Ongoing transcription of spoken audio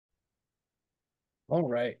All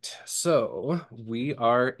right, so we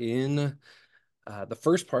are in the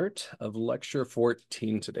first part of lecture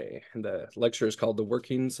 14 today. And the lecture is called The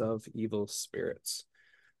Workings of Evil Spirits.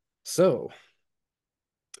 So,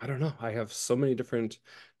 I don't know. I have so many different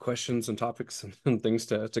questions and topics and things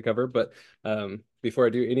to cover, but before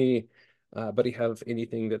I do, buddy have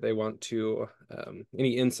anything that they want to,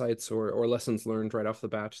 any insights or lessons learned right off the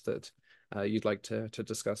bat that you'd like to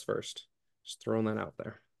discuss first? Just throwing that out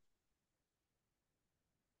there.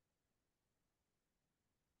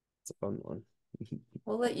 It's a fun one.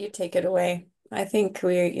 We'll let you take it away. I think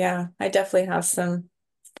I definitely have some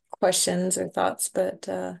questions or thoughts, but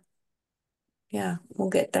yeah,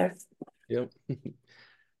 we'll get there. Yep.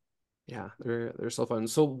 Yeah, they're so fun.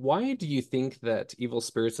 So why do you think that evil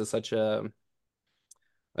spirits is such a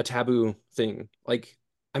taboo thing? Like,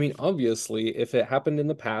 I mean, obviously, if it happened in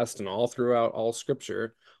the past and all throughout all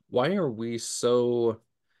scripture, why are we so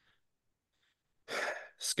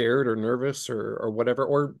scared or nervous or whatever,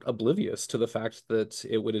 or oblivious to the fact that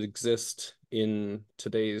it would exist in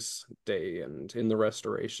today's day and in the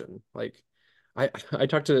restoration? Like, I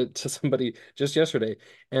talked to somebody just yesterday,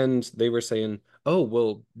 and they were saying, "Oh,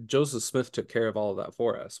 well, Joseph Smith took care of all of that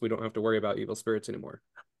for us. We don't have to worry about evil spirits anymore."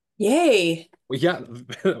 Yay. Well, yeah,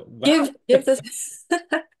 wow. Give this.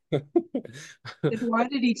 And why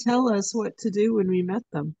did he tell us what to do when we met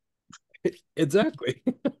them? Exactly.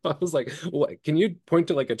 I was like, what, can you point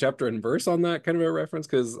to like a chapter and verse on that kind of a reference?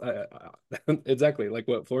 Because exactly like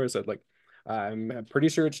what Flora said, like I'm pretty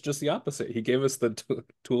sure it's just the opposite. He gave us the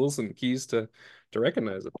tools and keys to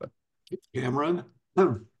recognize it. But Cameron,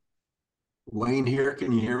 Wayne here.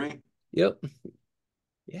 Can you hear me? yep,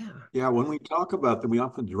 yeah. Yeah, when we talk about them, we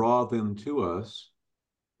often draw them to us.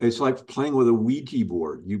 It's like playing with a Ouija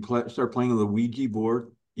board. Start playing with a Ouija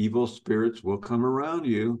board, evil spirits will come around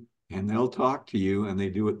you and they'll talk to you, and they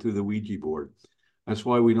do it through the Ouija board. That's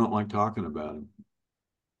why we don't like talking about them.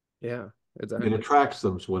 Yeah, It exactly. attracts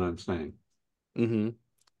them, is what I'm saying. Mm-hmm.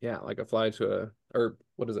 Yeah, like a fly to a, or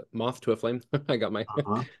what is it? Moth to a flame. I got my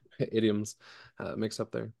Uh-huh. idioms mixed up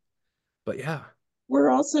there. But yeah. We're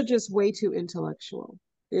also just way too intellectual.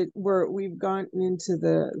 We've gotten into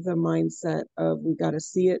the mindset of we got to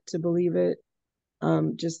see it to believe it.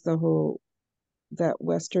 Just the whole that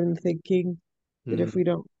Western thinking that if Mm-hmm. we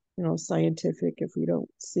don't, scientific, if we don't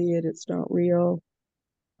see it, it's not real.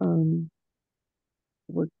 Um,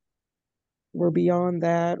 we're we're beyond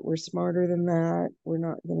that. We're smarter than that. We're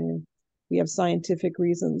not gonna. We have scientific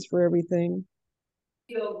reasons for everything.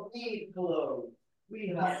 Yo,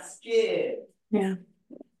 we have scared. Yeah.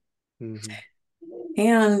 Mm-hmm.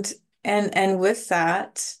 And and with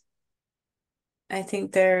that, I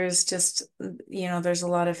think there's just, there's a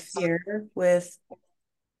lot of fear with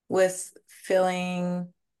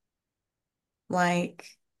feeling like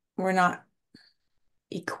we're not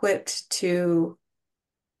equipped to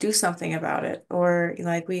do something about it, or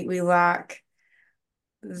like we lack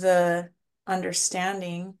the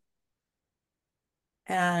understanding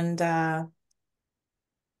and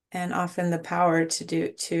and often the power to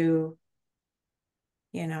do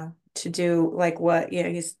like what,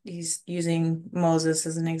 he's using Moses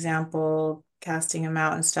as an example, casting him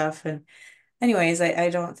out and stuff. And anyways, I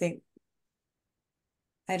don't think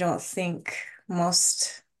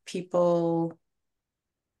most people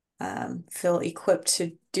feel equipped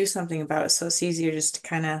to do something about it. So it's easier just to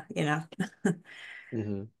kind of,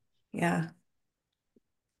 Mm-hmm. yeah,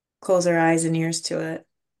 close our eyes and ears to it.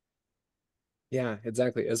 Yeah,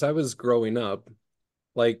 exactly. As I was growing up,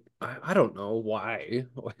 like I don't know why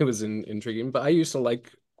it was intriguing, but I used to like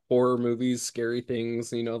horror movies, scary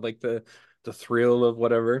things, like the thrill of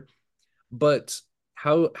whatever. But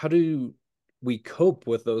how do we cope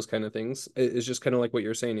with those kind of things? It's just kind of like what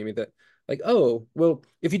you're saying, Amy, that like, oh, well,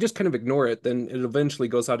 if you just kind of ignore it, then it eventually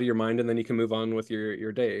goes out of your mind and then you can move on with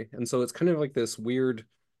your day. And so it's kind of like this weird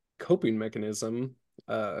coping mechanism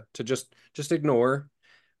to just ignore.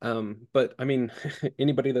 But I mean,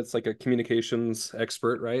 anybody that's like a communications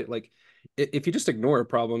expert, right? Like if you just ignore a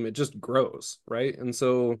problem, it just grows, right? And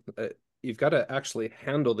so you've got to actually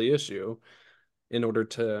handle the issue in order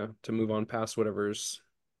to move on past whatever's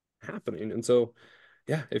happening. And so,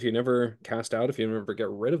 yeah, if you never cast out, if you never get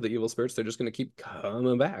rid of the evil spirits, they're just going to keep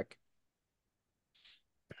coming back.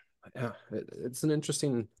 Yeah, it's an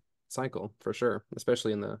interesting cycle for sure,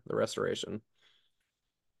 especially in the restoration.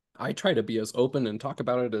 I try to be as open and talk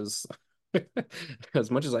about it as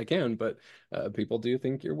as much as I can, but people do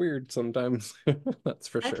think you're weird sometimes. That's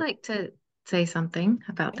for I'd sure. like to say something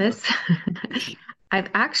about Yeah. this. I've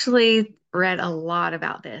actually read a lot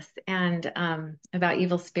about this and about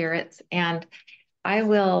evil spirits, and I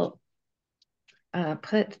will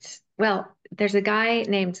well, there's a guy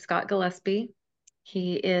named Scott Gillespie.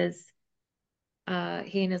 He is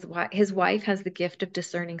he and his wife has the gift of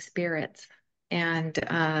discerning spirits.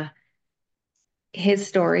 And his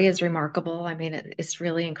story is remarkable. I mean, it's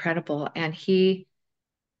really incredible. And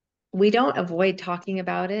we don't avoid talking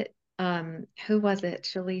about it. Who was it?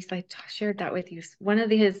 Shalise, shared that with you.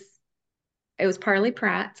 It was Parley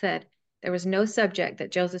Pratt said, there was no subject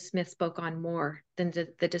that Joseph Smith spoke on more than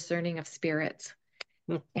the discerning of spirits.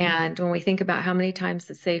 And when we think about how many times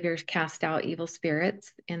the Savior cast out evil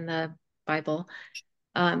spirits in the Bible,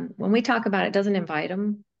 when we talk about it, doesn't invite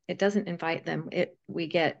them. It doesn't invite them. We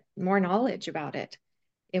get more knowledge about it.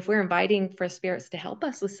 If we're inviting for spirits to help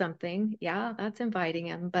us with something, yeah, that's inviting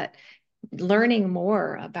them. But learning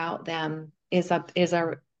more about them is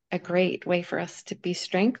a great way for us to be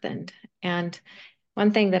strengthened. And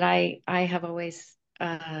one thing that I have always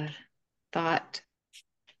thought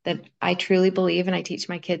that I truly believe, and I teach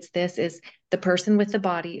my kids this, is the person with the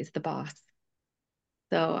body is the boss.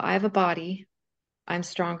 So I have a body. I'm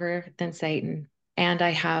stronger than Satan. And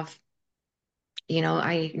I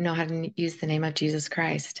know how to use the name of Jesus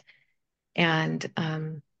Christ. And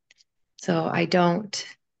so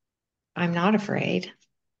I'm not afraid.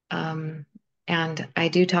 Um, and I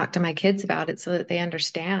do talk to my kids about it so that they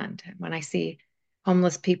understand. When I see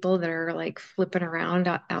homeless people that are like flipping around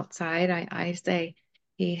outside, I say,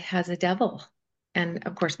 he has a devil. And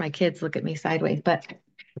of course, my kids look at me sideways, but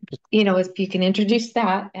if you can introduce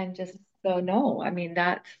that and just go, no, I mean,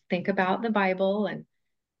 think about the Bible. And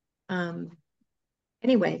um,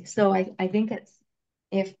 anyway, so I think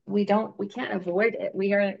if we can't avoid it.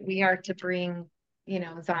 We are to bring,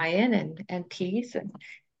 Zion and peace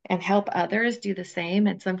and help others do the same.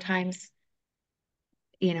 And sometimes,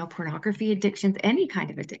 pornography addictions, any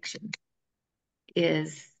kind of addiction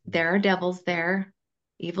there are devils there,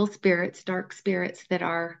 evil spirits, dark spirits that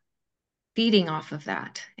are feeding off of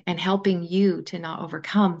that and helping you to not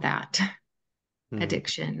overcome that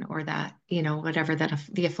addiction or that, whatever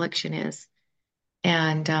the affliction is.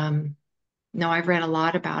 And no, I've read a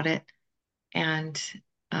lot about it and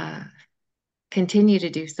uh, continue to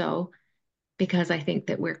do so because I think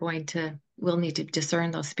that we'll need to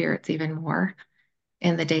discern those spirits even more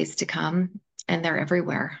in the days to come. And they're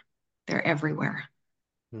everywhere. They're everywhere.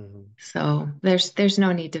 Mm-hmm. So there's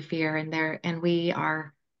no need to fear. And we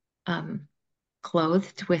are um,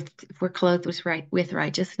 we're clothed with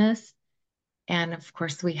righteousness. And of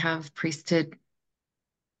course we have priesthood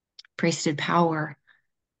power.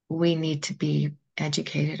 We need to be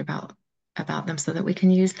educated about them so that we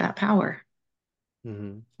can use that power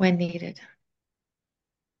when needed.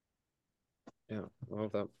 Yeah, I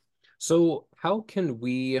love that. So, how can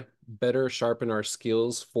we better sharpen our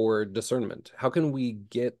skills for discernment? How can we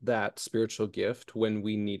get that spiritual gift when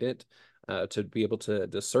we need it, to be able to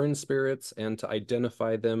discern spirits and to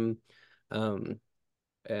identify them, um,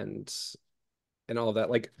 and all of that?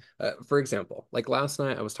 Like, for example, like last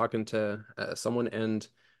night I was talking to someone and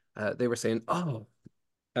they were saying, "Oh,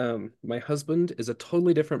 my husband is a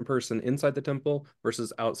totally different person inside the temple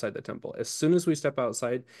versus outside the temple. As soon as we step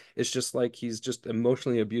outside, it's just like he's just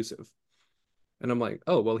emotionally abusive." And I'm like,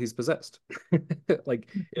 "Oh, well, he's possessed." Like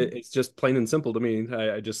it's just plain and simple to me.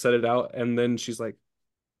 I just said it out, and then she's like,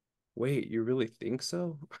 "Wait, you really think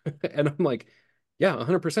so?" And I'm like, "Yeah,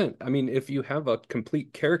 100%. I mean, if you have a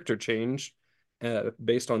complete character change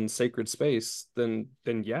based on sacred space, then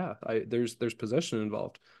yeah, there's possession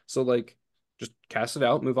involved. So like, just cast it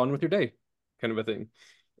out, move on with your day, kind of a thing."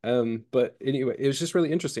 But anyway, it was just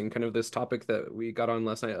really interesting, kind of this topic that we got on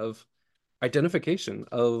last night of identification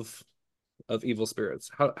of evil spirits.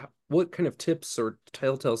 What kind of tips or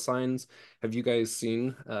telltale signs have you guys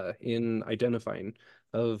seen in identifying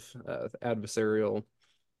of adversarial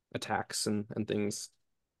attacks and things?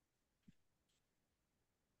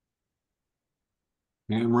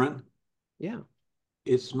 Cameron, Yeah.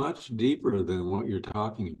 it's much deeper than what you're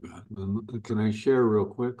talking about. Can I share real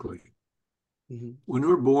quickly? Mm-hmm. When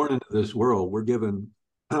we're born into this world, we're given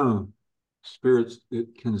spirits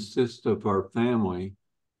that consist of our family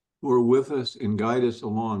who are with us and guide us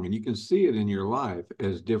along. And you can see it in your life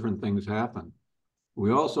as different things happen.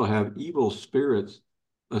 We also have evil spirits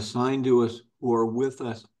assigned to us who are with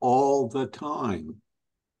us all the time.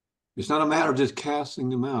 It's not a matter of just casting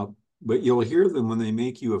them out, but you'll hear them when they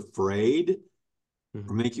make you afraid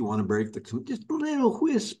or make you want to break just little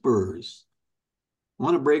whispers.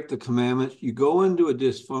 Want to break the commandments. You go into a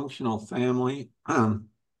dysfunctional family and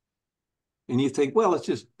you think, well, it's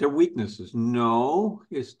just their weaknesses. No,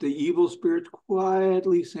 it's the evil spirits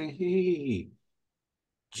quietly saying, hey,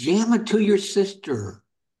 jam it to your sister.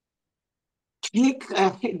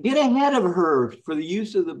 Get ahead of her for the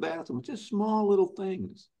use of the bathroom. Just small little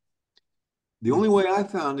things. The only way I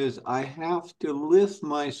found is I have to lift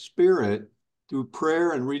my spirit through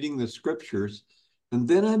prayer and reading the scriptures, and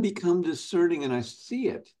then I become discerning and I see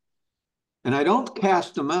it. And I don't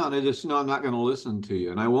cast them out. I just know I'm not going to listen to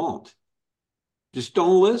you, and I won't. Just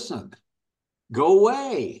don't listen. Go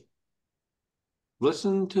away.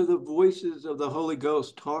 Listen to the voices of the Holy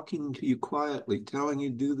Ghost talking to you quietly, telling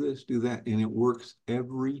you do this, do that, and it works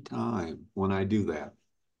every time when I do that.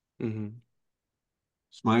 Mm-hmm.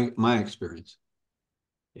 It's my experience.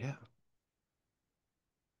 Yeah.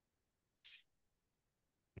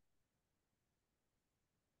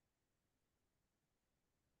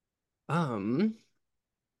 Um,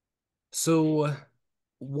 so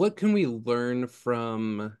what can we learn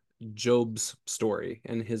from Job's story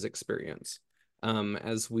and his experience?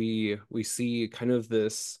 As we see kind of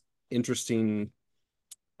this interesting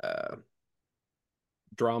uh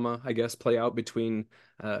drama, I guess, play out between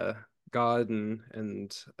uh, God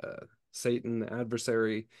and Satan, the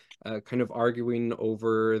adversary, kind of arguing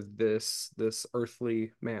over this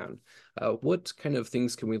earthly man. What kind of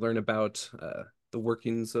things can we learn about the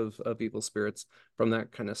workings of evil spirits from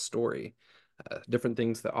that kind of story? Different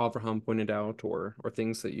things that Avraham pointed out, or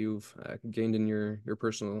things that you've gained in your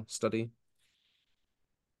personal study.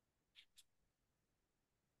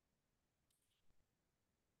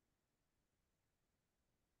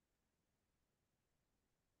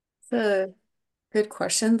 It's a good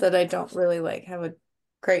question that I don't really like have a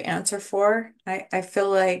great answer for. I feel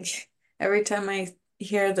like every time I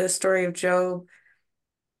hear the story of Job,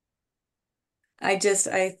 I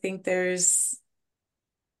think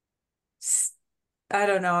I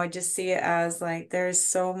don't know, I just see it as like there's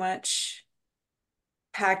so much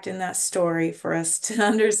packed in that story for us to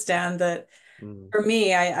understand that. Mm. For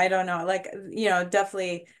me, I don't know, like,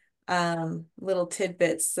 definitely little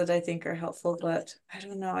tidbits that I think are helpful, but I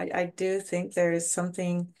don't know. I do think there's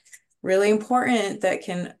something really important that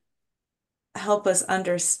can help us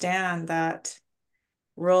understand that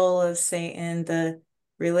role of Satan, the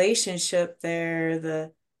relationship there,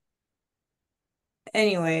 the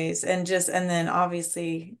anyways, and then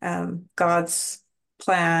obviously God's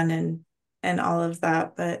plan and all of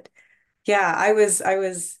that. But yeah, I was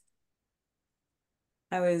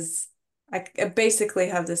I basically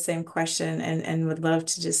have the same question and would love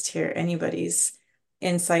to just hear anybody's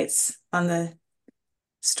insights on the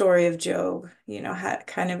story of Job,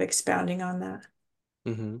 kind of expounding on that.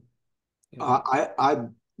 Mm-hmm. Yeah. I'd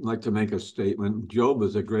like to make a statement. Job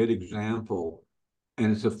is a great example,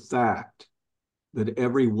 and it's a fact that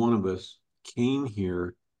every one of us came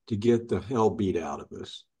here to get the hell beat out of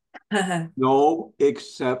us. No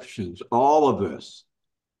exceptions, all of us.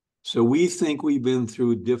 So we think we've been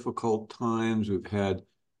through difficult times. We've had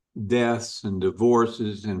deaths and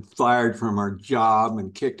divorces and fired from our job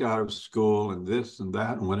and kicked out of school and this and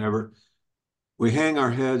that and whatever. We hang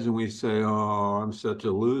our heads and we say, "Oh, I'm such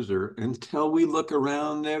a loser," until we look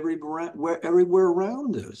around everywhere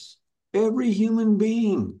around us. Every human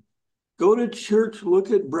being. Go to church,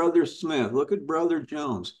 look at Brother Smith, look at Brother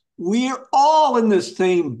Jones. We're all in the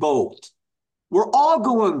same boat. We're all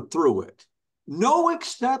going through it. No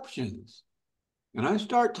exceptions. And I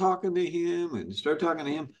start talking to him and start talking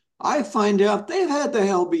to him. I find out they've had the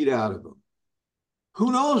hell beat out of them.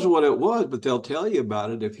 Who knows what it was, but they'll tell you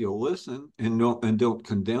about it if you'll listen and don't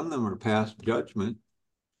condemn them or pass judgment.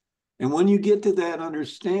 And when you get to that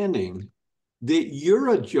understanding that you're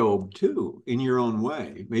a Job too, in your own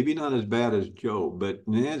way, maybe not as bad as Job, but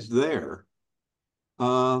it's there.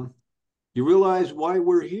 You realize why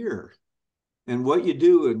we're here. And what you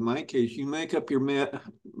do, in my case, you make up your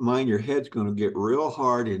mind, your head's going to get real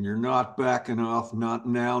hard and you're not backing off, not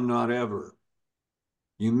now, not ever.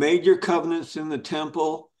 You made your covenants in the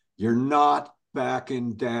temple, you're not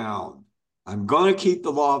backing down. I'm going to keep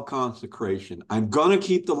the law of consecration. I'm going to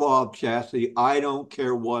keep the law of chastity. I don't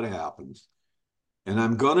care what happens. And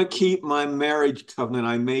I'm going to keep my marriage covenant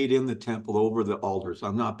I made in the temple over the altars.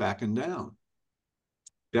 I'm not backing down.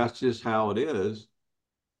 That's just how it is.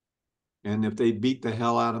 And if they beat the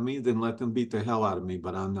hell out of me, then let them beat the hell out of me,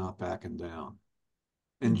 but I'm not backing down.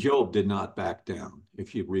 And Job did not back down,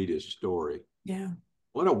 if you read his story. Yeah.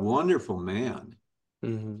 What a wonderful man.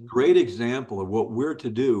 Mm-hmm. Great example of what we're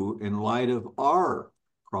to do in light of our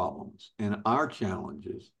problems and our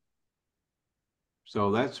challenges.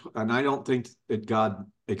 So and I don't think that God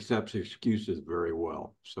accepts excuses very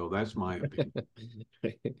well. So that's my opinion.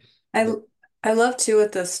 I I love too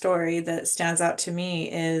with the story that stands out to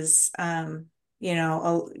me is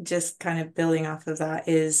just kind of building off of that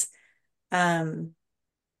is um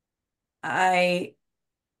I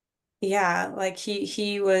yeah, like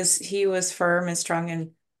he was firm and strong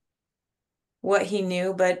in what he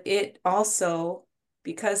knew, but it also,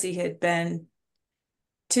 because he had been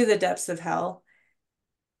to the depths of hell,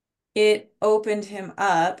 it opened him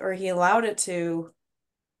up, or he allowed it to,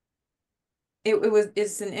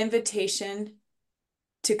 it's an invitation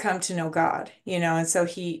to come to know God, and so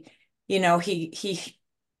you know, he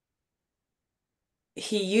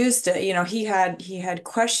used it, he had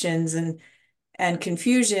questions and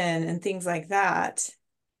confusion and things like that,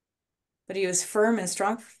 but he was firm and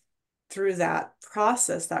strong through that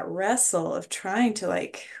process, that wrestle of trying to,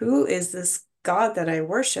 like, who is this God that I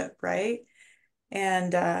worship, right?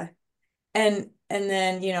 And and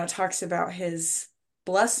then, talks about his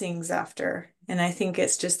blessings after. And I think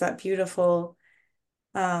it's just that beautiful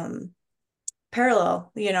um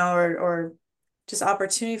parallel, or just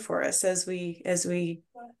opportunity for us as we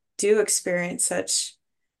do experience such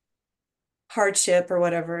hardship or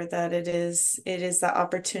whatever, that it is that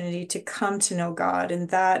opportunity to come to know God. And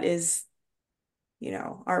that is,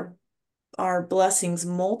 our blessings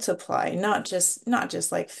multiply, not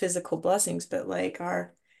just like physical blessings, but like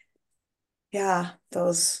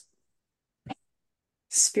those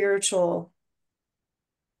spiritual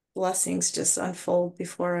blessings just unfold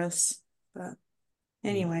before us. But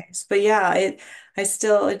anyways, but yeah, it's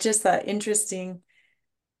just that interesting.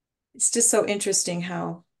 It's just so interesting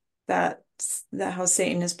how that how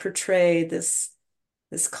Satan is portrayed, this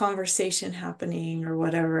conversation happening or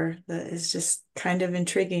whatever, that is just kind of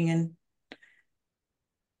intriguing, and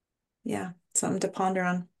yeah, something to ponder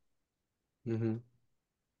on. Hmm.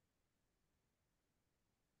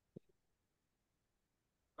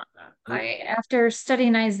 After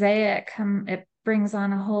studying Isaiah, it brings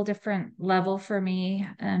on a whole different level for me.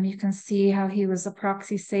 You can see how he was a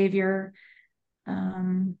proxy savior.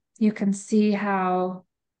 You can see how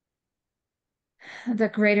the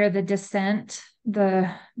greater the descent,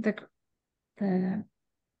 the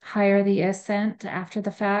higher the ascent after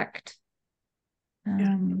the fact.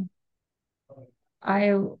 Yeah. Um,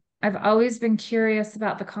 I I've always been curious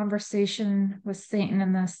about the conversation with Satan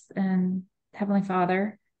and this and Heavenly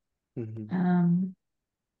Father. Hmm. Um,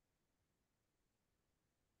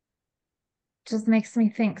 just makes me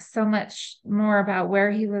think so much more about where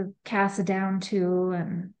he was cast down to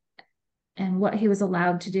and what he was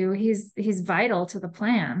allowed to do. He's vital to the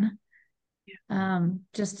plan.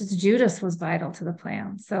 Just as Judas was vital to the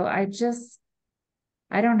plan. So I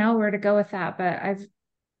don't know where to go with that, but I've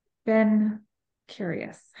been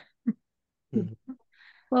curious. Hmm.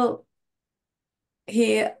 Well,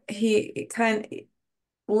 he kind of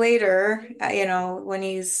later, when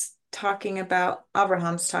he's talking about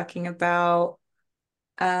Abraham's talking about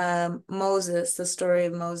Moses, the story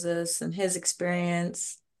of Moses and his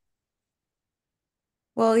experience.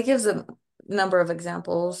 Well, he gives a number of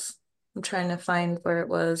examples. I'm trying to find where it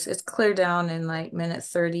was. It's clear down in like minute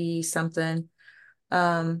 30 something.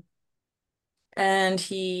 Um, and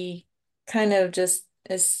he kind of just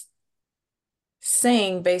is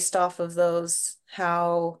saying, based off of those,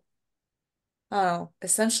 how, oh,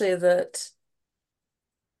 essentially that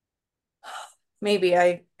maybe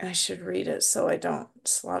I should read it so I don't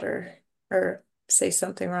slaughter or say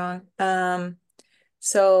something wrong.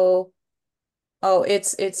 So, oh,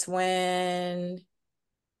 it's when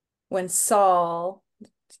Saul,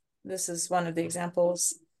 this is one of the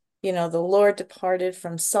examples, the Lord departed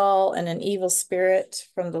from Saul, and an evil spirit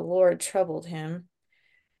from the Lord troubled him.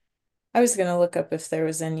 I was gonna look up if there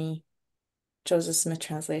was any Joseph Smith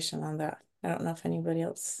translation on that. I don't know if anybody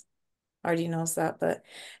else already knows that, but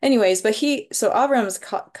anyways, so Avram's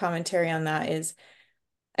commentary on that is,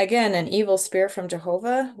 again, an evil spirit from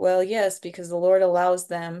Jehovah. Well, yes, because the Lord allows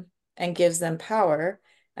them and gives them power,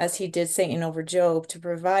 as he did Satan over Job, to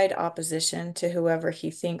provide opposition to whoever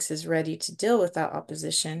he thinks is ready to deal with that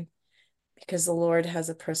opposition, because the Lord has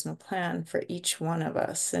a personal plan for each one of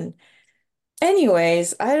us. And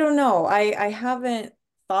anyways, I don't know. I haven't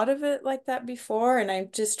thought of it like that before, and I'm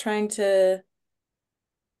just trying to,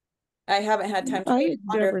 I haven't had time to I maybe had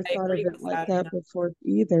ponder if never I thought of agree it with like that or that not. before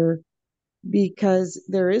either, because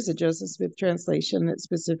there is a Joseph Smith translation that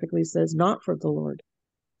specifically says not from the Lord,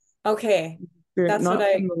 Okay, Spirit that's what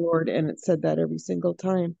not from I, the Lord, and it said that every single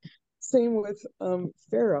time. Same with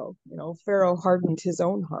Pharaoh. Pharaoh hardened his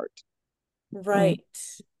own heart. Um, right.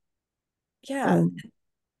 Yeah. um,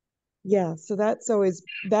 yeah, so that's always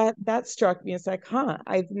that struck me. It's like, huh,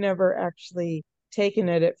 I've never actually taken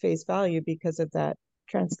it at face value because of that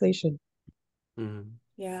translation. Hmm.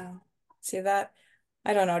 Yeah. See that,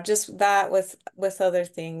 I don't know, just that with other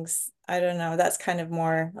things. I don't know. That's kind of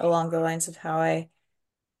more along the lines of how I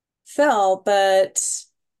felt, but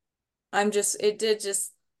it did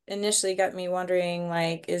just initially got me wondering,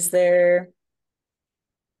 like, is there,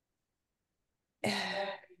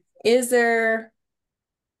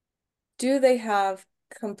 do they have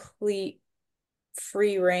complete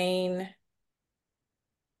free reign,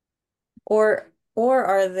 or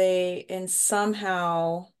are they in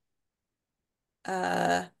somehow,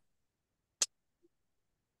 uh,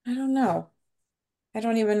 I don't know. I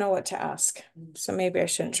don't even know what to ask. So maybe I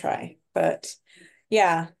shouldn't try. But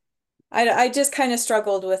yeah, I just kind of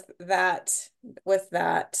struggled with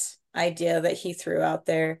that idea that he threw out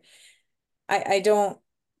there. I don't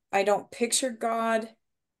picture God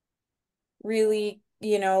really,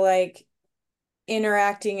 like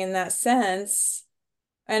interacting in that sense.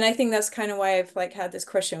 And I think that's kind of why I've like had this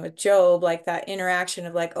question with Job, like that interaction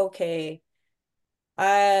of like, okay,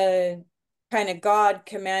 kind of God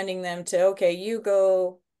commanding them to, okay, you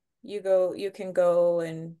can go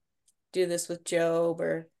and do this with Job,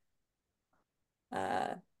 or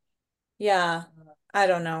uh yeah, I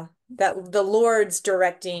don't know. That the Lord's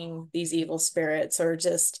directing these evil spirits, or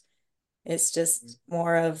just it's just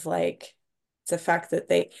more of like it's a fact that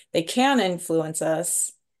they can influence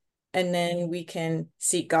us, and then we can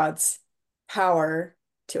seek God's power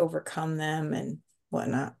to overcome them and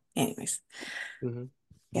whatnot. Anyways, Hmm.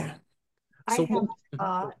 yeah. I So have what, a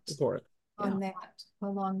thought for it? on that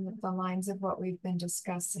along the lines of what we've been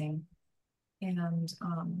discussing. And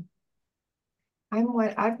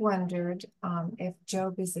I've wondered if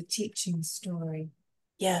Job is a teaching story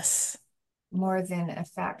Yes. more than a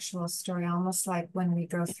factual story, almost like when we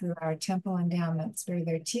go through our temple endowments where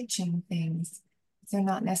they're teaching things, they're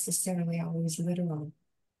not necessarily always literal.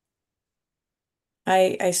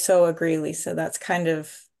 I so agree, Lisa. That's kind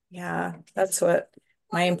of, yeah, that's what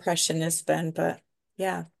my impression has been, but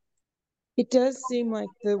yeah. It does seem like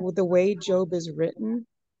the way Job is written,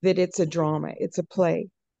 that it's a drama, it's a play.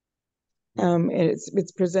 And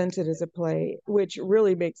it's presented as a play, which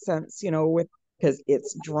really makes sense, with because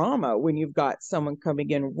it's drama when you've got someone coming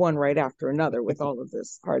in one right after another with all of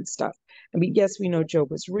this hard stuff. I mean, yes, we know Job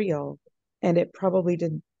was real, and it probably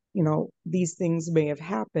did, these things may have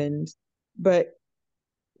happened, but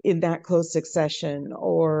in that close succession,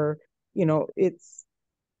 or it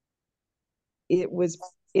was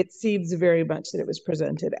it seems very much that it was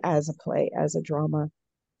presented as a play, as a drama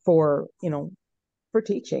for for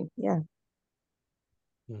teaching. Yeah.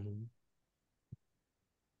 Mhm.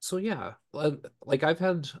 So yeah, like I've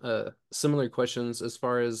had similar questions as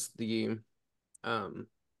far as the um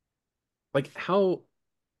like how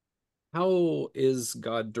is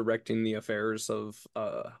God directing the affairs of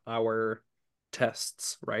our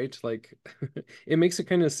tests, right? Like it makes it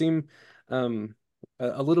kind of seem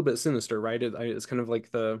a little bit sinister, right? It's kind of like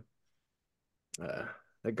the uh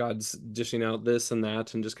that God's dishing out this and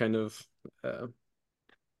that and just kind of uh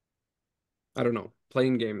I don't know,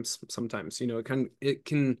 playing games sometimes. It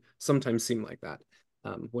can sometimes seem like that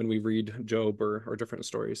when we read Job or different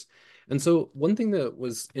stories. And so one thing that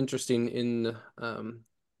was interesting in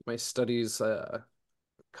my studies a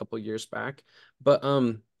couple years back, but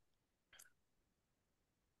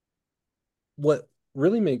what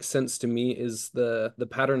really makes sense to me is the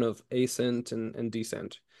pattern of ascent and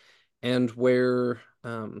descent, and where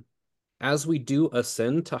as we do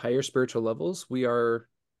ascend to higher spiritual levels, we are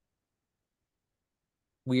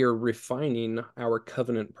refining our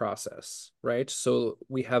covenant process, right? So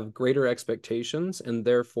we have greater expectations, and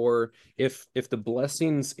therefore, if the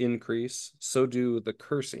blessings increase, so do the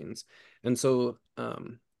cursings. And so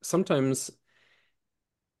sometimes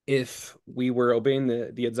if we were obeying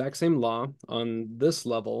the exact same law on this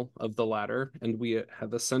level of the ladder and we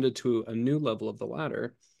have ascended to a new level of the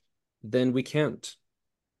ladder, then we can't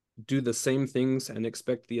do the same things and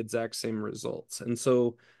expect the exact same results. And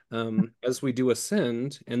so, as we do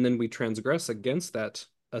ascend and then we transgress against that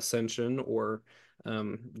ascension, or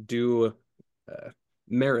do uh,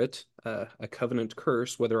 merit a covenant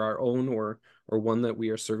curse, whether our own or one that we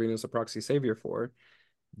are serving as a proxy savior for,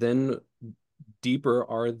 then deeper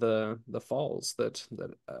are the falls that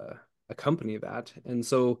accompany that. And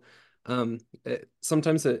so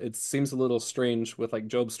sometimes it seems a little strange with like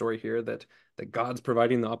Job's story here that God's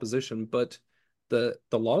providing the opposition, but the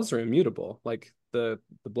laws are immutable. Like the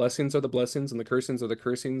blessings are the blessings and the cursings are the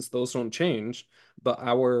cursings. Those don't change, but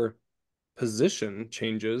our position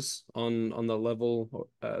changes on the level,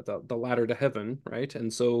 the ladder to heaven, right?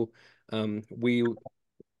 And so we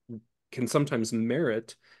can sometimes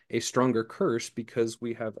merit a stronger curse because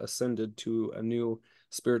we have ascended to a new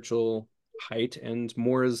spiritual height and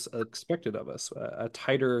more is expected of us, a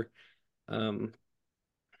tighter um,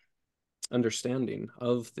 understanding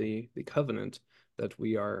of the covenant that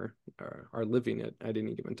we are living at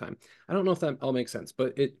any given time. I don't know if that all makes sense,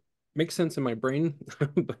 but it makes sense in my brain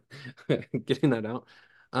getting that out.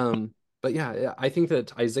 But yeah, I think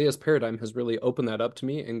that Isaiah's paradigm has really opened that up to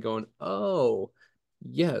me and going, oh,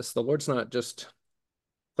 yes, the Lord's not just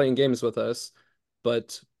playing games with us,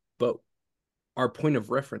 but but our point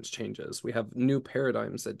of reference changes. We have new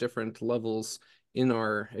paradigms at different levels in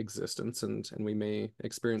our existence, and we may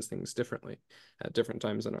experience things differently at different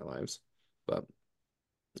times in our lives. But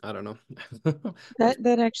I don't know.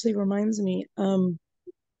 That actually reminds me.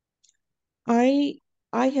 I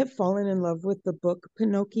I have fallen in love with the book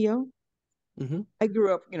Pinocchio. Hmm. I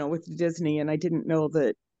grew up, with Disney, and I didn't know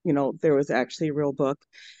that, there was actually a real book.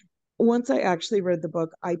 Once I actually read the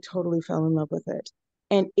book, I totally fell in love with it.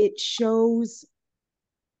 And it shows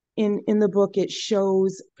in the book, it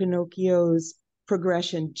shows Pinocchio's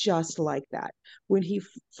progression just like that. When he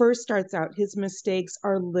first starts out, his mistakes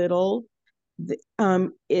are little.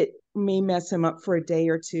 It may mess him up for a day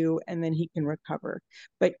or two, and then he can recover.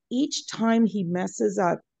 But each time he messes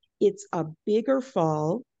up, it's a bigger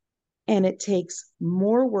fall, and it takes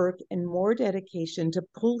more work and more dedication to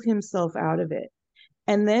pull himself out of it.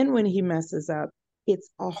 And then when he messes up, it's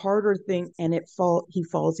a harder thing, and he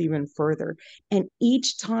falls even further. And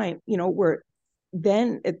each time, where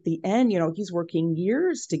then at the end, he's working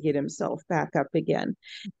years to get himself back up again.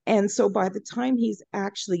 And so by the time he's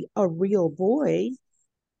actually a real boy,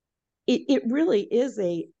 it really is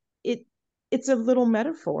it it's a little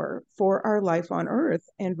metaphor for our life on earth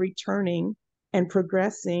and returning and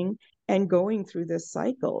progressing and going through this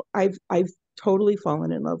cycle. I've totally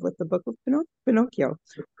fallen in love with the book of Pinocchio.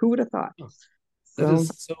 Who would have thought? That So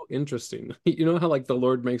is so interesting. You know how like the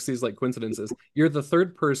Lord makes these like coincidences. You're the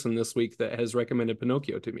third person this week that has recommended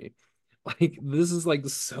Pinocchio to me. Like this is like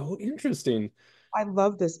so interesting. I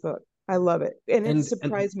love this book. I love it. And it And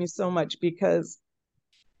surprised me so much because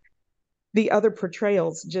the other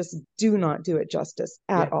portrayals just do not do it justice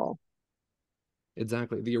yeah, at all.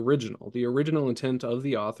 exactly. The original intent of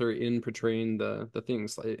the author in portraying the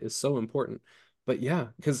things is so important. But yeah,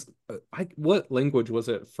 because I what language was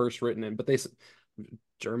it first written in? But they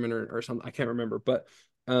German or something. I can't remember. But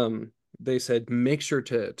they said make sure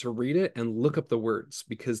to read it and look up the words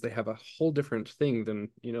because they have a whole different thing than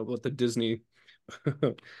what the Disney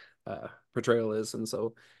portrayal is. And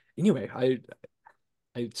so anyway,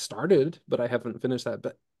 I started, but I haven't finished that.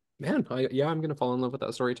 But man, yeah, I'm gonna fall in love with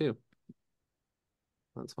that story too.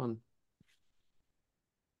 That's fun.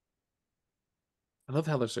 I love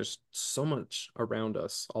how there's just so much around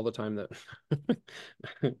us all the time that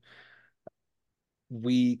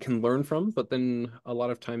we can learn from, but then a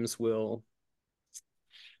lot of times we'll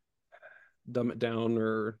dumb it down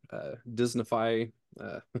or Disneyfy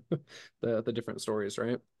uh, the different stories,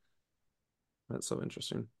 right? That's so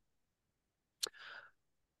interesting.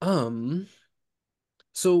 Um,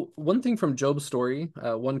 So one thing from Job's story,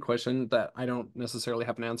 one question that I don't necessarily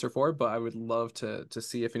have an answer for, but I would love to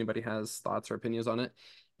see if anybody has thoughts or opinions on it,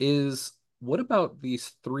 is what about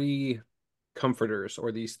these three comforters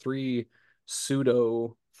or these three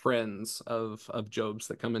pseudo friends of Job's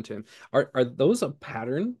that come into him? Are those a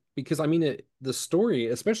pattern? Because I mean the story,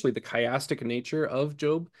 especially the chiastic nature of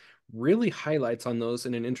Job, really highlights on those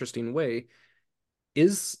in an interesting way.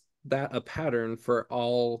 Is that a pattern for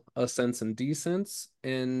all ascents and descents,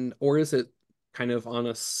 and or is it kind of on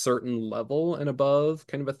a certain level and above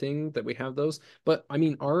kind of a thing that we have those? But I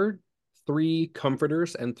mean, are three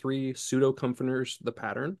comforters and three pseudo comforters the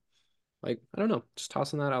pattern? Like, I don't know, just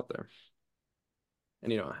tossing that out there.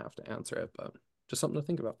 And you don't have to answer it, but just something to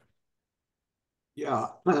think about. Yeah,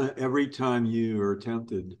 every time you are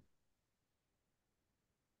tempted,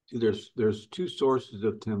 there's two sources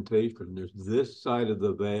of temptation. There's this side of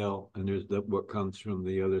the veil, and there's what comes from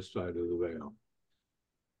the other side of the veil.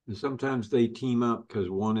 And sometimes they team up because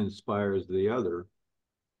one inspires the other.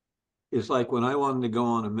 It's like when I wanted to go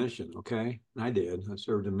on a mission, okay? And I did. I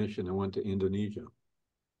served a mission. I went to Indonesia.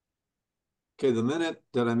 Okay, the minute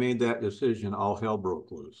that I made that decision, all hell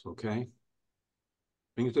broke loose, okay?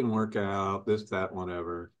 Things didn't work out, this, that,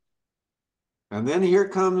 whatever. And then here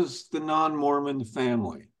comes the non-Mormon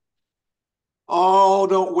family. Oh,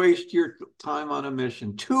 don't waste your time on a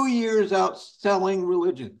mission. 2 years out selling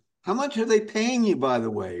religion. How much are they paying you, by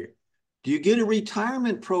the way? Do you get a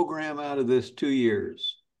retirement program out of this 2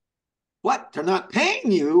 years? What? They're not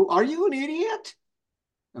paying you? Are you an idiot?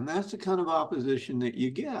 And that's the kind of opposition that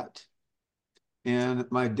you get. And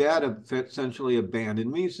my dad essentially abandoned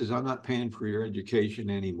me. He says, I'm not paying for your education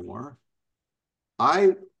anymore.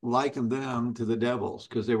 I likened them to the devils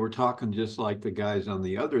because they were talking just like the guys on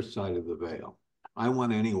the other side of the veil. I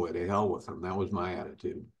went anyway, to hell with them. That was my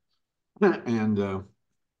attitude. and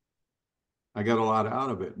I got a lot out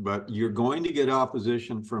of it. But you're going to get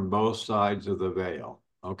opposition from both sides of the veil,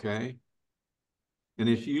 okay? And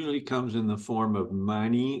it usually comes in the form of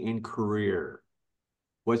money and career.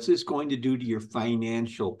 What's this going to do to your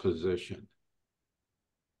financial position?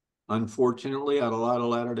 Unfortunately, a lot of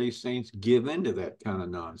Latter-day Saints give into that kind of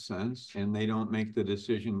nonsense, and they don't make the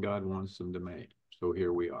decision God wants them to make. So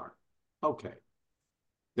here we are. Okay.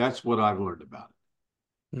 That's what I've learned about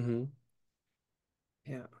it. Mm-hmm.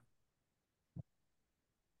 Yeah.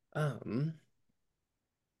 Um,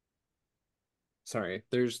 Sorry,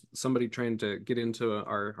 there's somebody trying to get into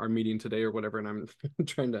our meeting today or whatever, and I'm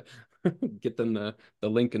trying to get them the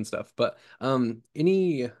link and stuff. But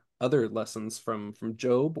any other lessons from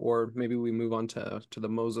Job, or maybe we move on to the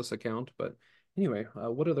Moses account. But anyway,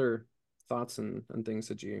 what other thoughts and things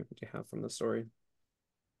did you have from the story?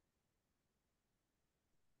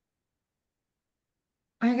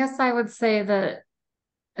 I guess I would say that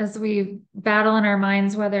as we battle in our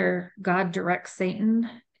minds whether God directs Satan,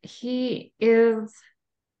 he is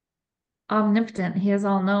omnipotent, he is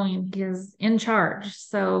all knowing, he is in charge.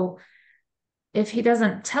 So if he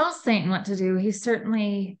doesn't tell Satan what to do, he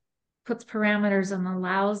certainly puts parameters and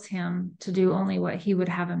allows him to do only what he would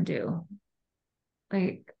have him do.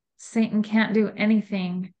 Like Satan can't do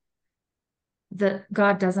anything that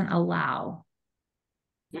God doesn't allow.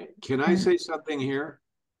 Can I say something here?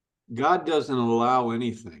 God doesn't allow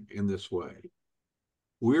anything in this way.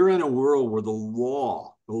 We're in a world where the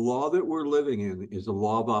law that we're living in is the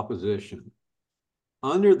law of opposition.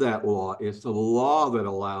 Under that law, it's the law that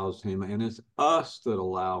allows him, and it's us that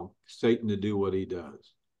allow Satan to do what he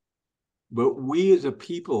does. But we as a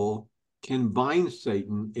people can bind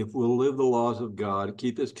Satan if we'll live the laws of God,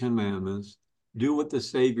 keep his commandments, do what the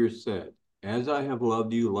Savior said. As I have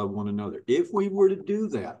loved you, love one another. If we were to do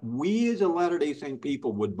that, we as a Latter-day Saint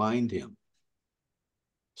people would bind him.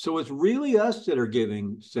 So it's really us that are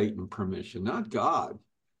giving Satan permission, not God.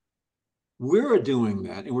 We're doing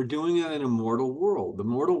that, and we're doing it in a mortal world. The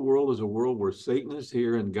mortal world is a world where Satan is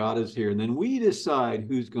here and God is here, and then we decide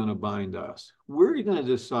who's going to bind us. We're going to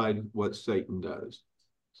decide what Satan does.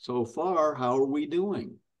 So far, how are we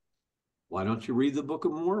doing? Why don't you read the Book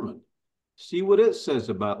of Mormon? See what it says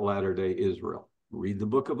about latter-day Israel. Read the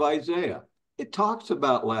book of Isaiah. It talks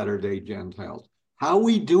about latter-day Gentiles. How are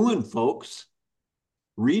we doing, folks?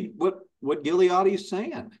 Read what Gileadi's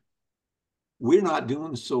saying. We're not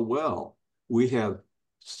doing so well. We have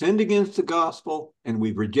sinned against the gospel, and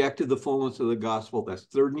we've rejected the fullness of the gospel. That's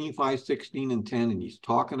 3 Nephi 16 and 10, and he's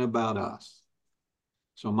talking about us.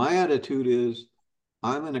 So my attitude is,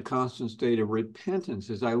 I'm in a constant state of repentance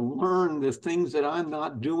as I learn the things that I'm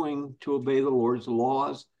not doing to obey the Lord's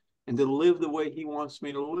laws and to live the way he wants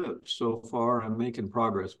me to live. So far, I'm making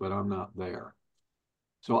progress, but I'm not there.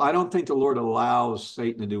 So I don't think the Lord allows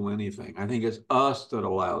Satan to do anything. I think it's us that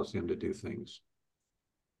allows him to do things.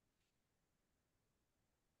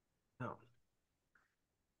 Oh.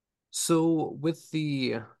 So with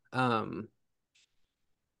um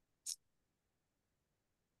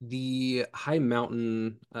the high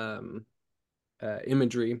mountain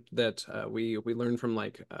imagery that we learn from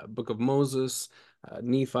like Book of Moses,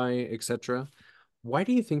 Nephi, etc. Why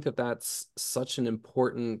do you think that that's such an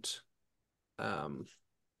important um,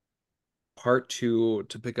 part to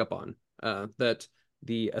pick up on? That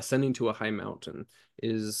the ascending to a high mountain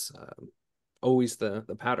is always the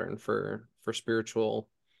pattern for spiritual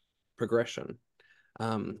progression.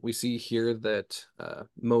 We see here that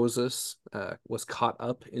Moses was caught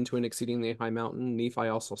up into an exceedingly high mountain. Nephi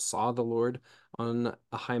also saw the Lord on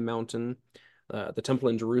a high mountain. The temple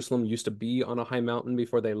in Jerusalem used to be on a high mountain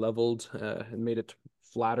before they leveled and made it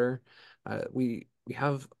flatter. We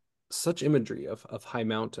have such imagery of high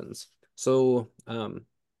mountains. So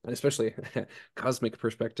especially cosmic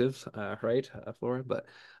perspective, right, Flora? But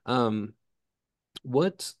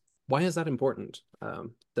what why is that important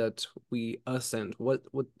that we ascend?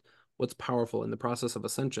 What's powerful in the process of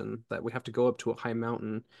ascension that we have to go up to a high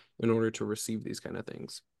mountain in order to receive these kind of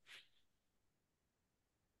things?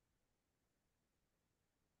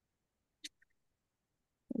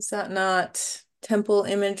 Is that not temple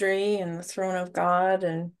imagery and the throne of God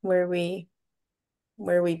and where we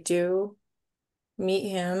do meet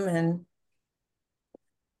him and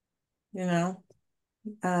you know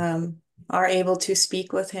are able to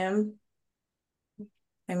speak with him?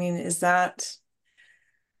 I mean, is that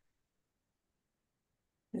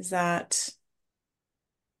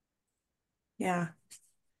yeah,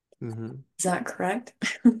 Mm-hmm. is that correct?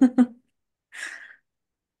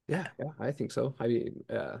 Yeah, I think so. I mean,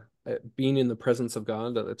 being in the presence of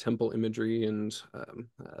God, the temple imagery, and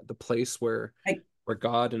the place where I where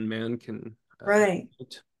God and man can Right.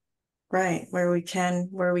 meet. Right. Where we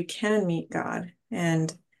can meet God.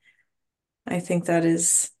 And I think that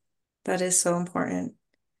is so important.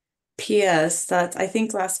 P.S. That I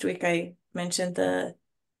think last week I mentioned the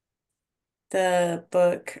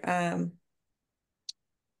book Plain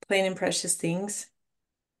and Precious Things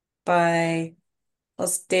by, well,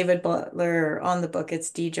 it's David Butler. On the book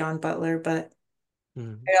it's D. John Butler, but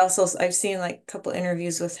Mhm. I've seen like a couple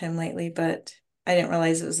interviews with him lately, but I didn't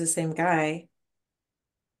realize it was the same guy.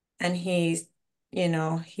 And he's, you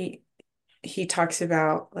know, he talks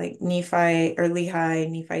about like Nephi or Lehi,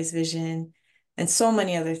 Nephi's vision, and so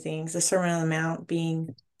many other things. The Sermon on the Mount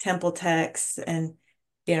being temple texts, and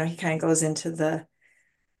he kind of goes into the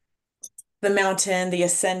mountain, the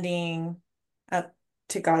ascending up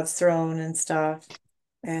to God's throne and stuff,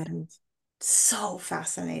 and so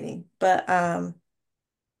fascinating. But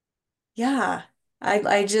yeah,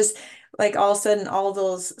 I just like all of a sudden all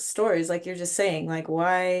those stories, like you're just saying, like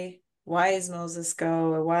why is Moses go,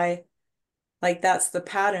 or why, like that's the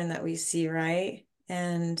pattern that we see, right?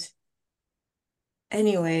 And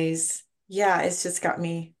anyways, yeah, it's just got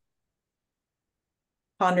me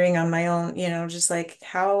pondering on my own, just like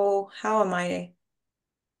how am I,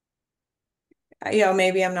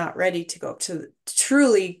 maybe I'm not ready to go up to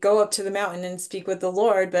truly go up to the mountain and speak with the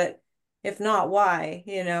Lord, but if not, why?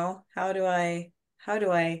 How do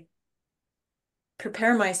I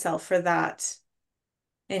prepare myself for that?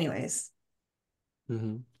 Anyways,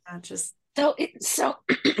 Mhm. I just So it's so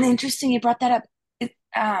interesting you brought that up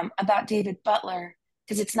about David Butler,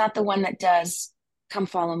 because it's not the one that does Come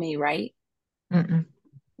Follow Me, right? Mm-mm.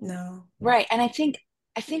 no. Right. And I think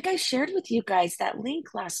I shared with you guys that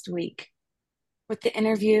link last week with the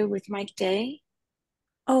interview with Mike Day.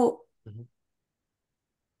 Oh, Mhm.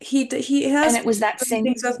 he And has it was that certain same,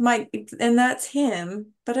 things with Mike, and that's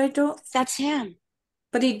him, but I don't, that's him.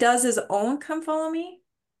 but he does his own Come Follow Me.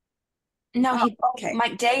 No, Oh, he okay.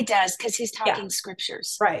 Mike Day does because he's Yeah, talking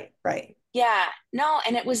scriptures. right, right. Yeah. No,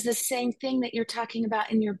 and it was the same thing that you're talking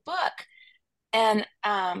about in your book. And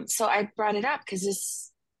so I brought it up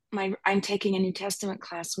because I'm taking a New Testament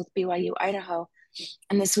class with BYU Idaho,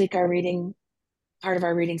 and this week part of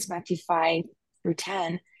our readings Matthew 5 through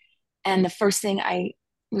 10. And the first thing I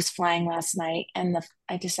was flying last night, and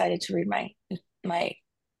I decided to read my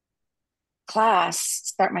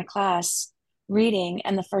start my class reading,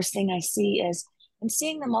 and the first thing I see is, and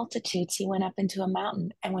seeing the multitudes, he went up into a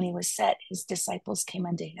mountain, and when he was set, his disciples came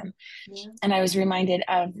unto him. Yeah. And I was reminded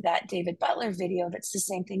of that David Butler video. That's the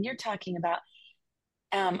same thing you're talking about.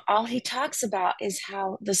 All he talks about is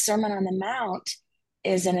how the Sermon on the Mount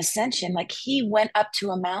is an ascension. Like he went up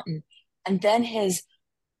to a mountain, and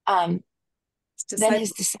um, His then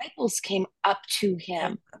his disciples disciples came up to came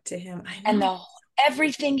him, up to him. I and know.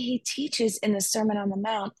 everything he teaches in the Sermon on the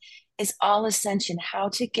Mount is all ascension, how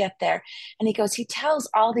to get there. And he tells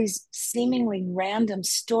all these seemingly random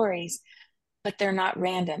stories, but they're not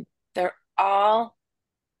random. They're all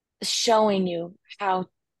showing you how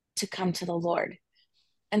to come to the Lord.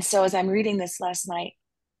 And so as I'm reading this last night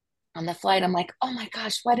on the flight, I'm like, oh my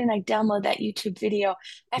gosh, why didn't I download that YouTube video?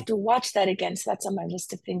 I have to watch that again. So that's on my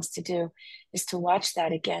list of things to do, is to watch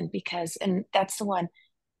that again, and that's the one.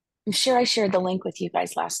 I'm sure I shared the link with you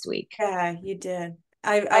guys last week. Yeah, you did.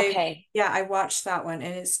 I Okay. yeah, I watched that one,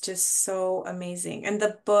 and it's just so amazing. And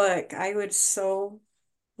the book, I would so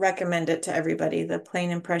recommend it to everybody. The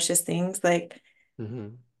Plain and Precious Things, like,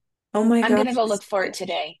 Mhm. oh my I'm gosh. going to go look for it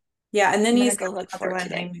today. Yeah, and then I'm going to he's go got look another for it one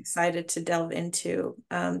today. I'm excited to delve into,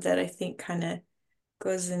 that I think kind of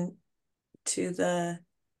goes into the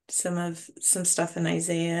some stuff in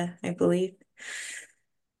Isaiah, I believe.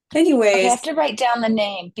 Okay, I Anyways, have to write down the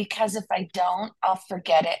name because if I don't, I'll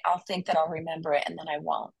forget it. I'll think that I'll remember it and then I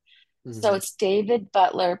won't. So Mhm. it's David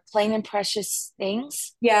Butler, Plain and Precious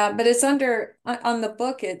Things. yeah, but it's under on the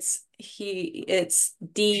book, it's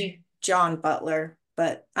D. John Butler,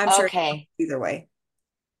 but I'm sure Okay. either way.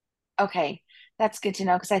 Okay. That's good to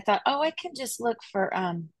know because I thought, oh, I can just look for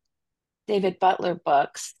David Butler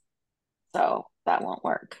books. So that won't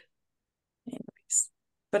work. Anyways,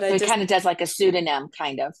 but I So he just kind of does like a pseudonym,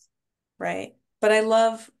 kind of. right. But I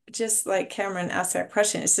love, just like Cameron asked that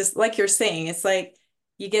question. It's just like you're saying, it's like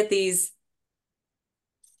you get these,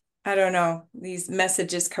 I don't know, these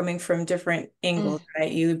messages coming from different Mm, angles,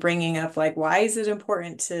 right? You bringing up like, why is it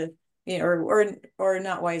important to, or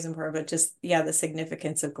not why is it important, but just, yeah, the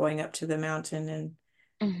significance of going up to the mountain. And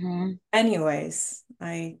hmm anyways,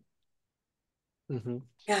 Mhm.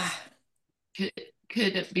 yeah, Could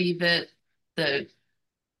could it be that the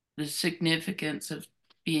the significance of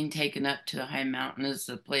being taken up to the high mountain is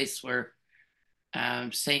the place where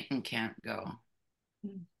Satan can't go?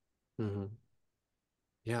 Mhm.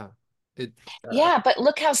 Yeah. It Yeah, but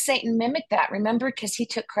look how Satan mimicked that. Remember, because he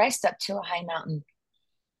took Christ up to a high mountain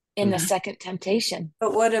in the mhm. second temptation.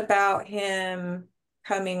 But what about him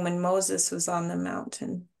coming when Moses was on the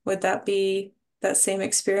mountain? Would that be that same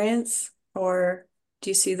experience? Or do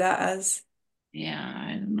you see that as, Yeah,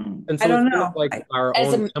 I don't know. And I so it's don't kind of know. like our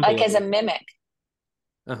own temple. As a mimic.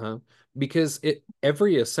 Uh-huh. Because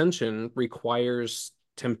every ascension requires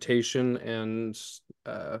temptation and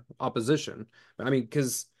opposition. I mean,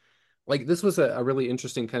 because like this was a really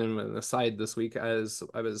interesting kind of an aside this week as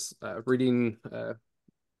I was reading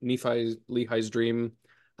Lehi's dream,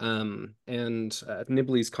 and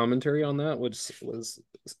Nibley's commentary on that, which was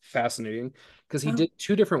fascinating because he Oh, did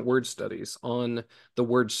two different word studies on the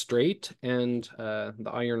word straight and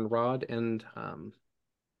the iron rod and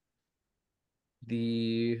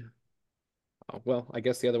the well, I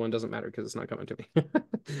guess the other one doesn't matter because it's not coming to me.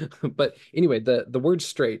 But anyway, the word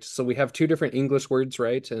straight. So we have two different English words,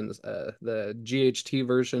 right? And the GHT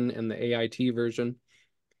version and the AIT version.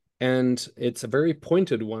 And it's a very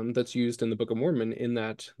pointed one that's used in the Book of Mormon in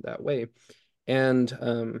that way.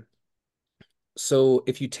 And so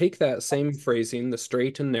if you take that same phrasing, the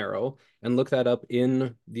straight and narrow, and look that up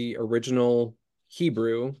in the original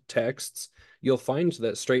Hebrew texts, you'll find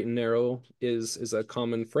that straight and narrow is a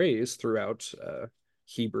common phrase throughout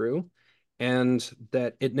Hebrew, and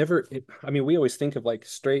that I mean, we always think of like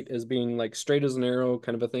straight as being like straight as an arrow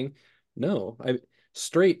kind of a thing. No,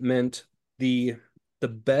 straight meant the the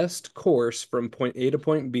best course from point A to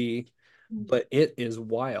point B, but it is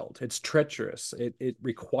wild. It's treacherous. It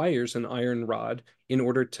requires an iron rod in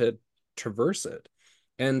order to traverse it.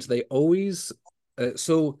 And they always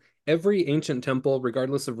so every ancient temple,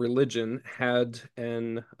 regardless of religion, had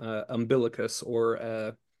an umbilicus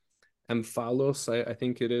or amphalos, I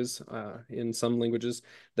think it is in some languages,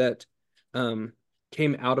 that um,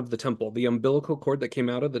 came out of the temple, the umbilical cord that came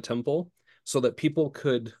out of the temple, so that people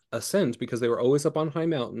could ascend because they were always up on high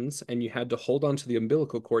mountains and you had to hold on to the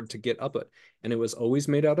umbilical cord to get up it. And it was always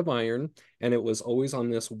made out of iron and it was always on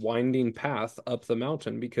this winding path up the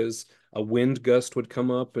mountain because a wind gust would come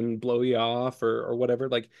up and blow you off or whatever.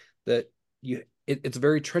 Like that it's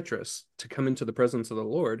very treacherous to come into the presence of the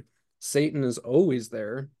Lord. Satan is always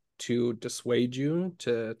there to dissuade you,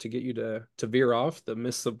 to get you to veer off the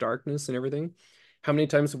mists of darkness and everything. How many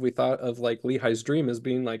times have we thought of like Lehi's dream as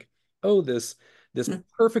being like, oh, this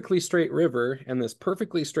perfectly straight river and this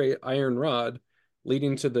perfectly straight iron rod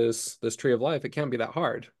leading to this tree of life? It can't be that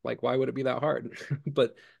hard. Like, why would it be that hard?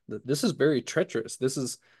 But this is very treacherous. This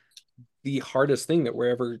is the hardest thing that we're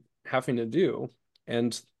ever having to do,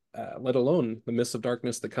 and let alone the mists of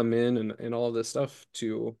darkness that come in and all of this stuff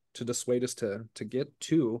to dissuade us to get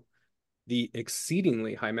to the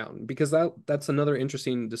exceedingly high mountain, because that's another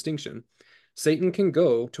interesting distinction. Satan can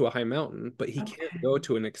go to a high mountain, but he can't okay. go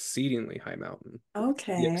to an exceedingly high mountain. The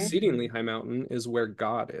Okay. exceedingly high mountain is where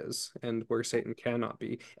God is and where Satan cannot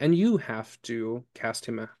be. And you have to cast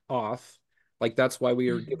him off. Like that's why we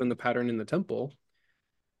are given the pattern in the temple.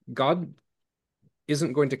 God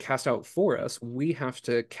isn't going to cast out for us. We have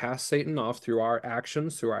to cast Satan off through our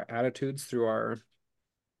actions, through our attitudes, through our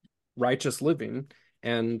righteous living,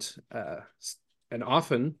 and and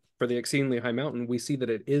often for the exceedingly high mountain, we see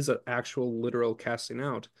that it is an actual literal casting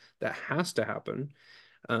out that has to happen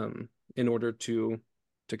in order to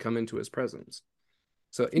come into his presence.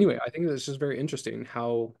 So anyway, I think that's just very interesting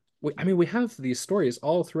how I mean we have these stories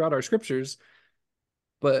all throughout our scriptures,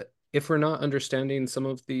 but if we're not understanding some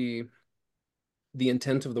of the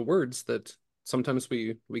intent of the words, that sometimes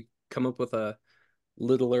we come up with a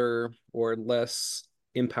littler or less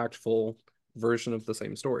impactful version of the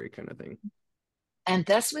same story kind of thing. And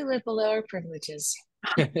thus we live below our privileges.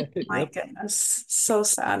 My Yep. goodness. So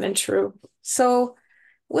sad and true. So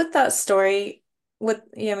with that story, with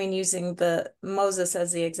yeah, I mean using the Moses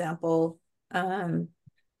as the example, um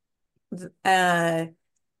uh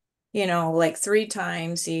like three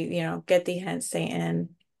times you get thee hence Satan,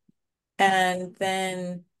 and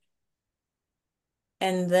then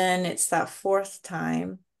it's that fourth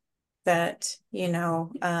time that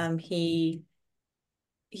he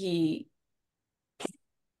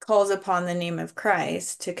calls upon the name of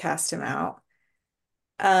Christ to cast him out.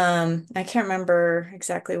 I can't remember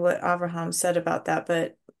exactly what Abraham said about that,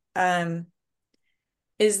 but um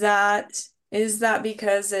is that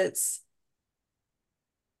because it,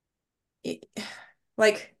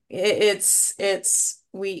 it's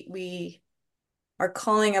we are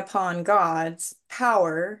calling upon God's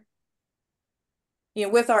power,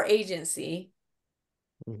 with our agency,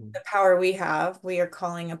 Mhm. the power we are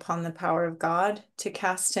calling upon the power of God to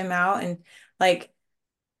cast him out, and like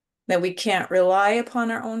that we can't rely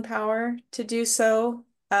upon our own power to do so.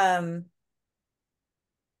 Eh,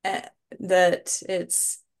 that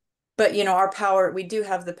it's, but our power, we do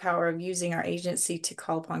have the power of using our agency to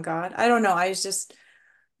call upon God. I don't know. I was just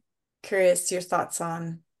curious your thoughts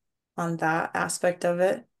on that aspect of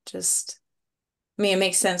it. Just, I mean, it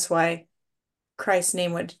makes sense why Christ's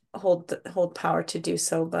name would hold power to do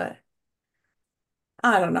so, but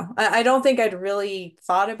I don't know. I don't think I'd really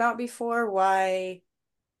thought about before why,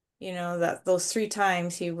 that those 3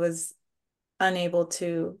 times he was unable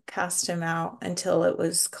to cast him out until it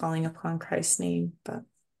was calling upon Christ's name. But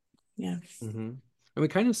yeah. Mm-hmm. And we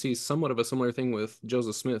kind of see somewhat of a similar thing with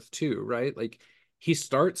Joseph Smith too, right? Like he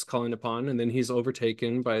starts calling upon and then he's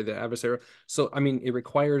overtaken by the adversary. So I mean, it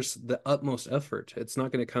requires the utmost effort. It's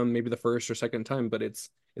not going to come maybe the first or second time, but it's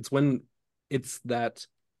when it's that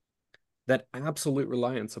absolute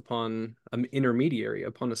reliance upon an intermediary,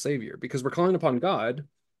 upon a savior, because we're calling upon God,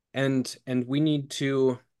 and we need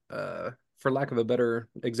to, for lack of a better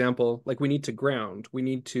example, like we need to ground, we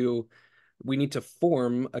need to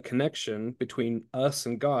form a connection between us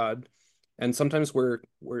and God. And sometimes we're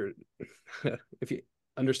if you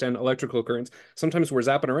understand electrical currents, sometimes we're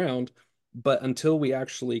zapping around, but until we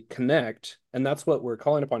actually connect, and that's what we're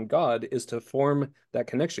calling upon God, is to form that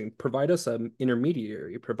connection, provide us an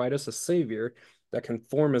intermediary, provide us a savior that can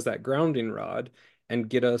form as that grounding rod and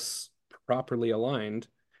get us properly aligned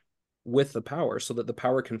with the power so that the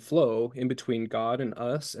power can flow in between God and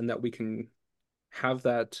us, and that we can have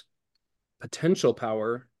that potential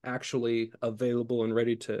power actually available and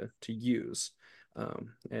ready to use,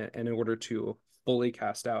 and in order to fully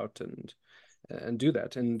cast out and do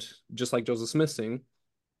that. And just like Joseph Smith saying,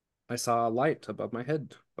 I saw a light above my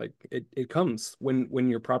head. Like it comes when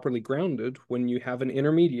you're properly grounded, when you have an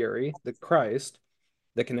intermediary, the Christ,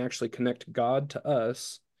 that can actually connect God to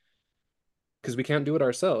us, because we can't do it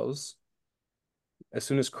ourselves. As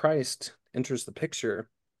soon as Christ enters the picture,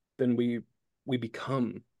 then we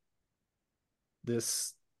become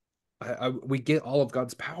this. We get all of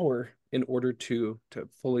God's power in order to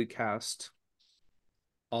fully cast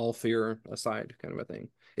all fear aside, kind of a thing.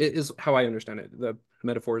 It is how I understand it. The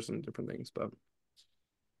metaphors and different things, but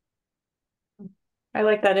I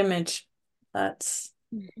like that image. That's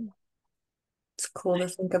Mhm. it's cool to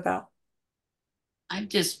think about. I've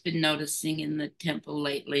just been noticing in the temple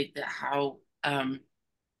lately that how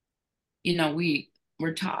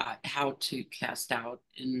we're taught how to cast out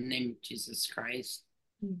in the name of Jesus Christ.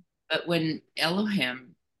 Mm. But when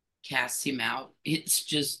Elohim casts him out, it's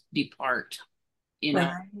just depart,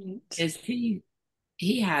 Right. as he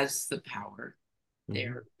has the power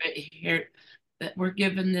there. But here that we're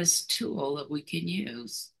given this tool that we can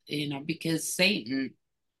use, because Satan,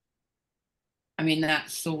 I mean,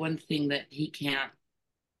 that's the one thing that he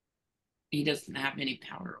doesn't have any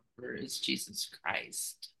power over is Jesus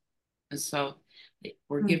Christ. And so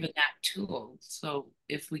we're Mm. given that tool. So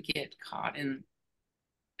if we get caught in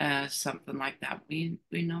something like that, we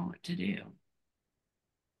know what to do.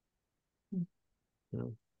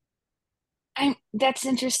 yeah. That's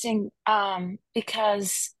interesting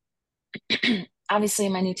because obviously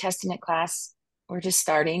in my New Testament class, we're just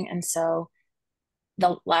starting. And so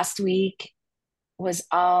the last week was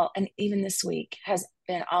all, and even this week has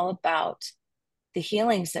been all about the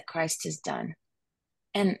healings that Christ has done.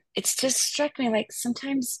 And it's just struck me like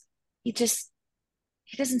sometimes he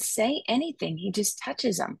doesn't say anything. He just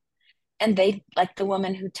touches them. And they, like the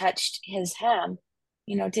woman who touched his hem,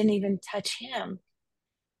 didn't even touch him.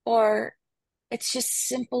 Or it's just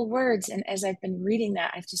simple words. And as I've been reading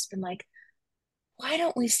that, I've just been like, why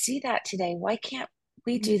don't we see that today? Why can't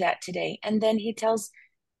we do that today? And then he tells,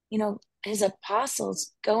 his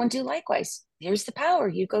apostles, go and do likewise. Here's the power.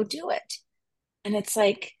 You go do it. And it's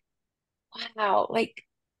like, wow, like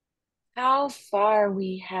how far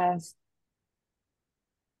we have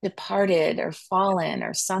departed or fallen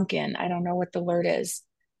or sunken. I don't know what the word is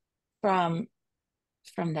from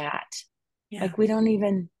that. Yeah. Like we don't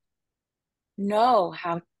even know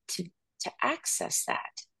how to access that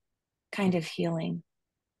kind of healing.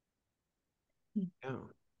 Yeah.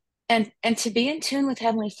 And to be in tune with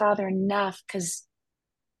Heavenly Father enough, because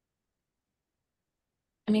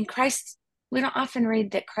I mean Christ, we don't often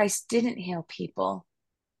read that Christ didn't heal people,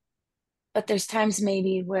 but there's times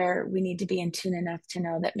maybe where we need to be in tune enough to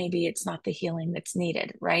know that maybe it's not the healing that's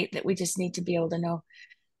needed, right? That we just need to be able to know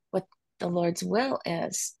what the Lord's will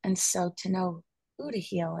is. And so to know who to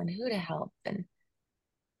heal and who to help and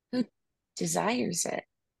who desires it.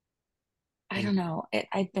 I don't know.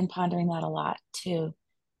 I've been pondering that a lot too.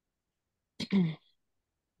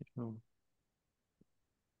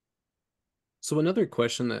 So So another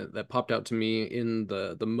question that popped out to me in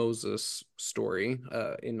the Moses story,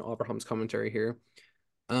 in Abraham's commentary here,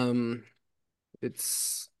 um,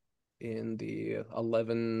 it's in the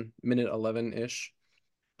 11 minute 11-ish.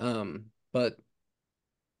 But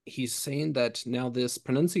he's saying that now this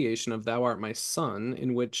pronunciation of "Thou art my son,"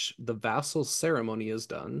 in which the vassal ceremony is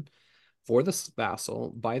done for the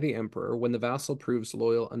vassal by the emperor when the vassal proves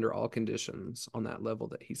loyal under all conditions on that level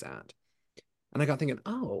that he's at. And I got thinking,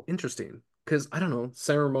 oh, interesting. Because I don't know,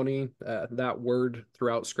 ceremony, that word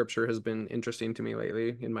throughout scripture has been interesting to me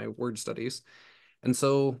lately in my word studies. And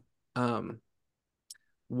so, um,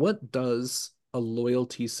 what does a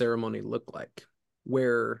loyalty ceremony look like?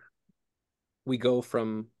 Where we go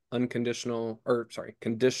from unconditional, or sorry,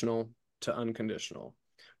 conditional to unconditional,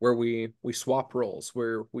 where we swap roles,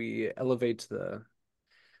 where we elevate the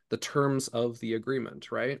terms of the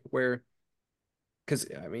agreement, right? Where, because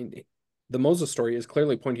I mean, the Moses story is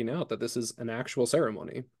clearly pointing out that this is an actual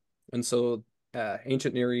ceremony. And so,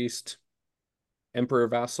 ancient Near East emperor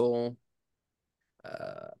vassal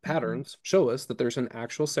patterns show us that there's an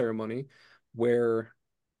actual ceremony where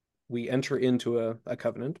we enter into a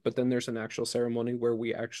covenant, but then there's an actual ceremony where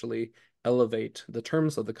we actually elevate the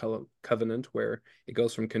terms of the covenant, where it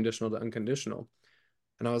goes from conditional to unconditional.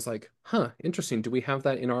 And I was like, huh, interesting. Do we have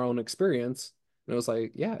that in our own experience? And I was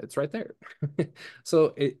like, yeah, it's right there.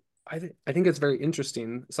 So I think it's very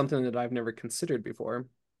interesting, something that I've never considered before,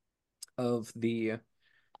 of the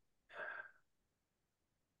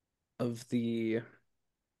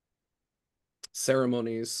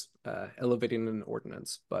ceremonies elevating an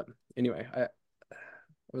ordinance. But anyway, it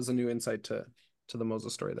was a new insight to the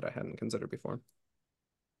Moses story that I hadn't considered before.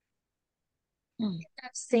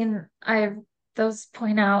 I've seen, I've those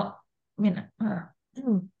point out, I mean,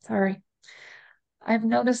 sorry. I've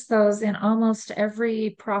noticed those in almost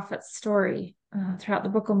every prophet's story throughout the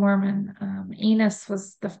Book of Mormon. Enos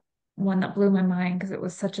was the one that blew my mind because it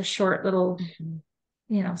was such a short little,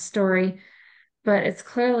 story, but it's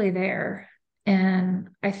clearly there. And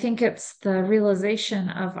I think it's the realization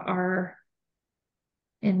of our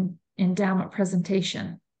endowment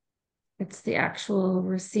presentation. It's the actual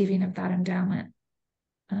receiving of that endowment.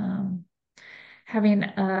 Having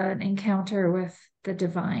an encounter with the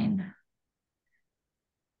divine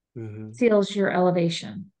seals your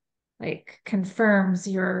elevation, like confirms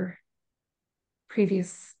your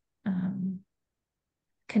previous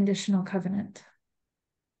conditional covenant.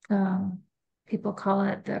 People call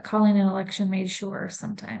it the calling and election made sure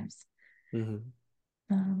sometimes.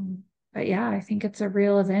 But yeah, I think it's a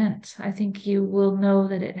real event. I think you will know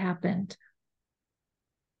that it happened.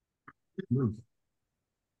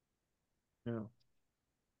 Yeah.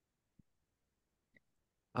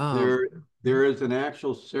 There is an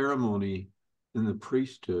actual ceremony in the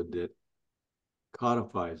priesthood that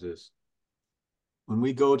codifies this. When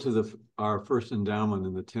we go to our first endowment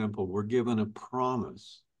in the temple, we're given a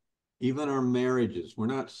promise. Even our marriages, we're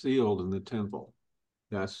not sealed in the temple.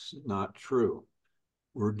 That's not true.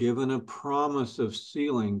 We're given a promise of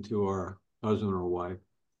sealing to our husband or wife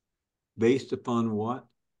based upon what?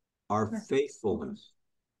 Our faithfulness.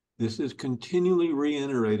 This is continually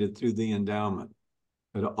reiterated through the endowment.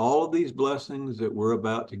 But all of these blessings that we're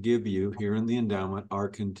about to give you here in the endowment are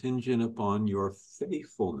contingent upon your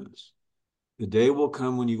faithfulness. The day will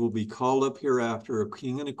come when you will be called up hereafter, a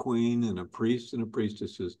king and a queen and a priest and a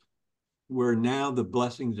priestesses, where now the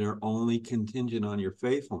blessings are only contingent on your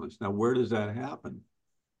faithfulness. Now, where does that happen?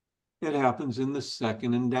 It happens in the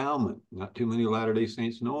second endowment. Not too many Latter-day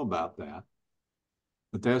Saints know about that.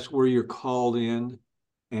 But that's where you're called in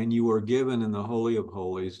and you are given in the Holy of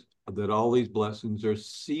Holies that all these blessings are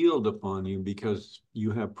sealed upon you because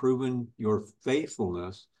you have proven your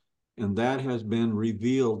faithfulness, and that has been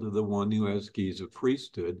revealed to the one who has keys of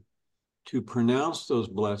priesthood to pronounce those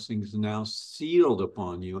blessings now sealed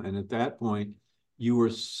upon you. And at that point, you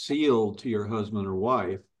were sealed to your husband or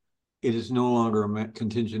wife. It is no longer a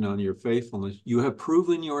contingent on your faithfulness. You have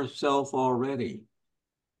proven yourself already.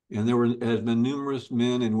 And there has been numerous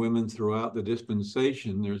men and women throughout the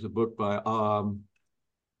dispensation. There's a book by,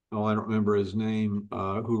 I don't remember his name,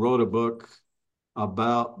 who wrote a book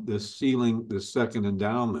about the sealing, the second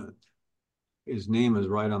endowment. His name is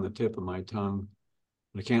right on the tip of my tongue.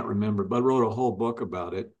 I can't remember, but wrote a whole book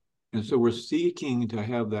about it. And so we're seeking to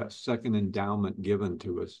have that second endowment given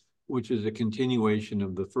to us, which is a continuation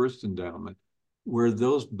of the first endowment, where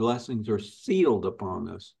those blessings are sealed upon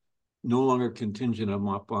us, no longer contingent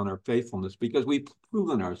upon our faithfulness, because we've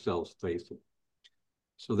proven ourselves faithful.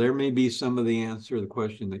 So there may be some of the answer to the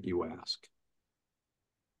question that you ask.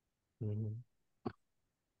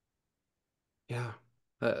 Yeah.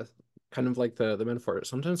 kind of like the metaphor.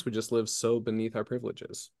 Sometimes we just live so beneath our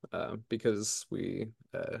privileges because we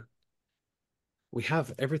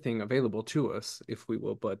have everything available to us if we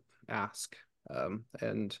will but ask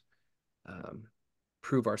and um,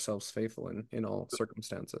 prove ourselves faithful in all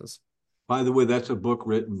circumstances. By the way, that's a book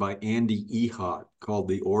written by Andy Ehot called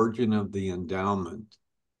The Origin of the Endowment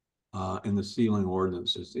and the Sealing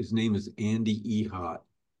Ordinances. His name is Andy Ehot.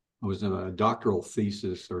 It was a doctoral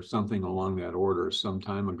thesis or something along that order some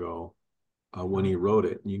time ago when he wrote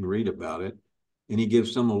it. You can read about it. And he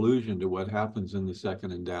gives some allusion to what happens in the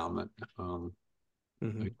second endowment. I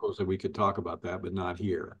suppose that we could talk about that, but not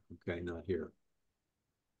here. Okay, not here.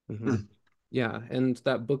 Yeah, and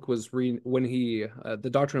that book was when he the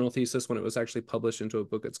doctrinal thesis, when it was actually published into a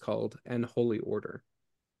book, it's called An Holy Order.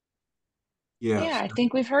 Yeah, Yes. I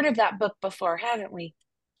think we've heard of that book before, haven't we?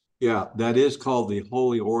 Yeah, that is called the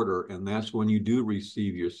Holy Order, and that's when you do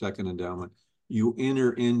receive your second endowment. You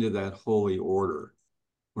enter into that holy order,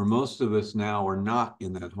 where most of us now are not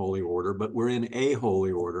in that holy order, but we're in a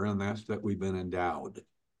holy order, and that's that we've been endowed.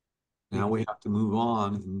 Now we have to move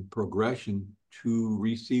on in progression to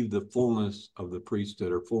receive the fullness of the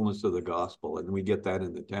priesthood or fullness of the gospel, and we get that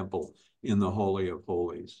in the temple, in the Holy of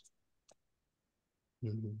Holies.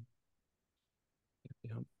 Yeah.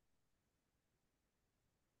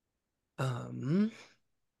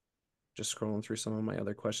 Just scrolling through some of my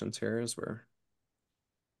other questions here as we're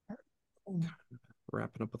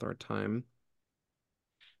wrapping up with our time.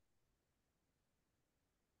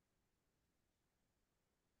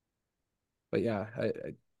 But yeah,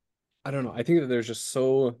 I don't know. I think that there's just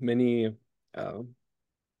so many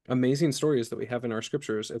amazing stories that we have in our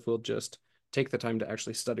scriptures if we'll just take the time to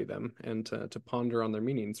actually study them and to ponder on their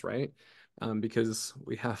meanings, right? Because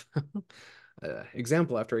we have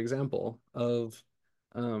example after example of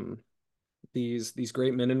these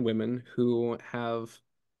great men and women who have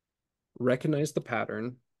recognized the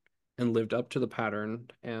pattern and lived up to the pattern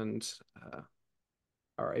and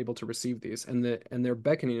are able to receive these, and they're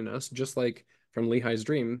beckoning us, just like from Lehi's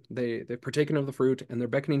dream. They've partaken of the fruit and they're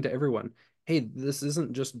beckoning to everyone. Hey, this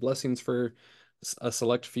isn't just blessings for a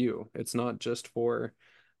select few. It's not just for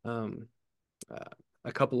um, uh,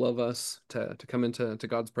 a couple of us to come into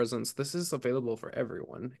God's presence. This is available for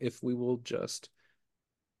everyone if we will just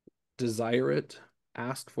desire it,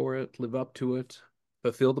 ask for it, live up to it,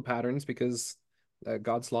 fulfill the patterns, because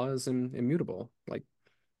God's law is immutable. Like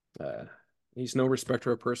uh, he's no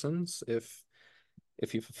respecter of persons. If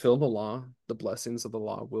you fulfill the law, the blessings of the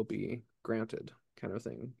law will be granted, kind of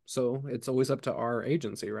thing. So it's always up to our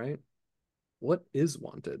agency, right? What is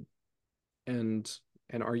wanted? And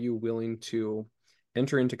are you willing to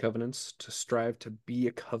enter into covenants, to strive to be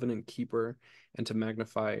a covenant keeper, and to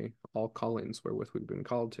magnify all callings wherewith we've been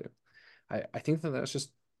called to? I think that that's just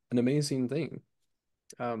an amazing thing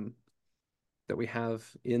that we have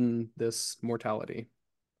in this mortality.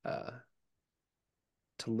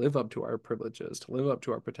 To live up to our privileges, to live up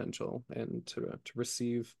to our potential, and to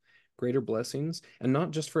receive greater blessings, and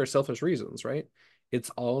not just for selfish reasons, right?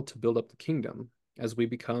 It's all to build up the kingdom as we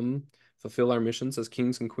fulfill our missions as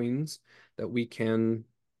kings and queens, that we can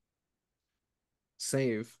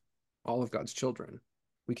save all of God's children.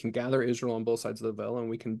 We can gather Israel on both sides of the veil, and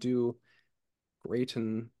we can do the great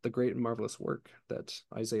and marvelous work that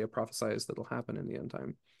Isaiah prophesies that'll happen in the end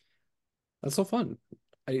time. That's so fun.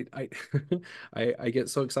 I I get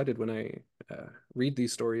so excited when I read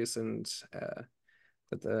these stories, and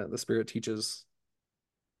that the Spirit teaches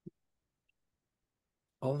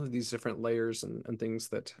all of these different layers and things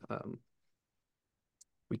that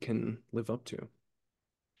we can live up to.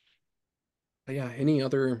 But yeah, any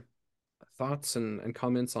other thoughts and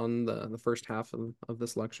comments on the first half of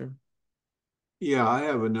this lecture? Yeah, I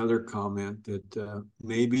have another comment that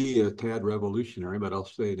may be a tad revolutionary, but I'll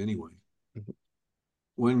say it anyway.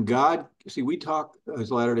 When God, see, we talk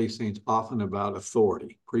as Latter-day Saints often about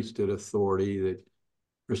authority, priesthood authority, that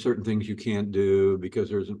there's certain things you can't do because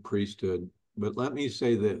there isn't priesthood. But let me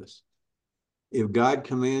say this. If God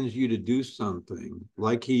commands you to do something,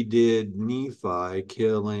 like he did Nephi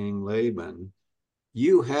killing Laban,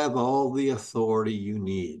 you have all the authority you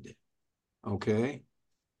need, okay?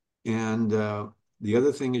 And the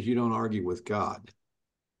other thing is you don't argue with God.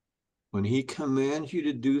 When he commands you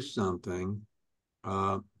to do something,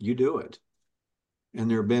 you do it. And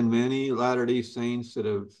there have been many Latter-day Saints that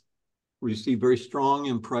have received very strong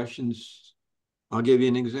impressions. I'll give you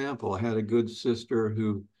an example. I had a good sister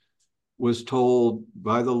who was told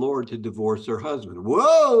by the Lord to divorce her husband.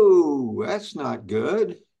 Whoa, that's not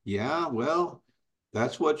good. Yeah, well,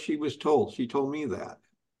 that's what she was told. She told me that.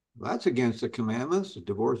 That's against the commandments to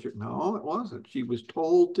divorce her. No, it wasn't. She was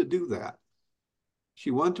told to do that.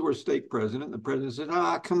 She went to her stake president. The president said,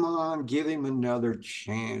 ah, come on, give him another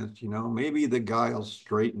chance. Maybe the guy will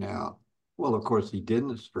straighten out. Well, of course, he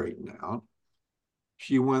didn't straighten out.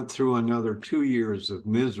 She went through another 2 years of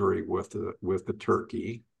misery with the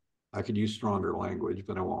turkey. I could use stronger language,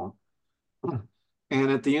 but I won't. And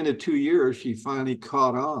at the end of 2 years, she finally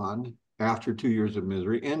caught on after 2 years of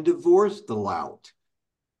misery and divorced the lout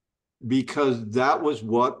because that was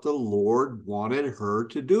what the Lord wanted her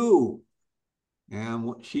to do.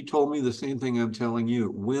 And she told me the same thing I'm telling you.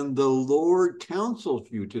 When the Lord counsels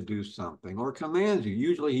you to do something or commands you,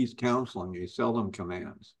 usually he's counseling you, he seldom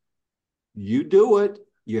commands. You do it,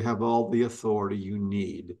 you have all the authority you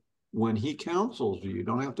need. When he counsels you, you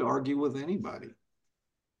don't have to argue with anybody.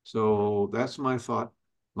 So that's my thought,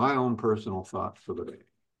 my own personal thought for the day.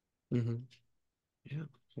 Mm-hmm. Yeah,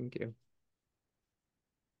 thank you.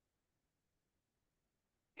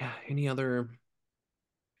 Yeah, any other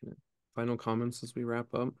final comments as we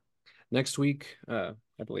wrap up? Next week, I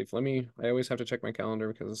believe, I always have to check my calendar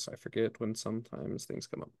because I forget when sometimes things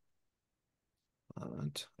come up.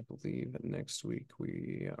 I believe next week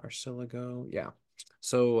we are still a go. Yeah.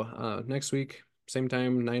 So next week, same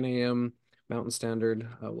time, 9 a.m. Mountain Standard,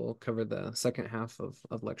 we'll cover the second half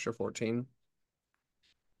of lecture 14.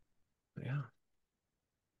 Yeah.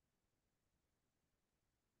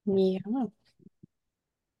 Yeah.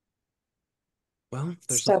 Well,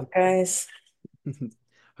 there's Stuff, nothing. guys.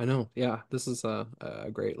 I know. Yeah, this is a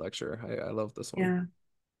great lecture. I love this one.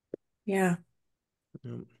 Yeah. Yeah.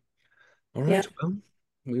 Yeah. All right. Yeah. Well,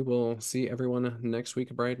 we will see everyone next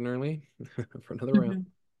week bright and early for another round. Mhm.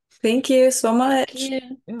 Thank you so much. Thank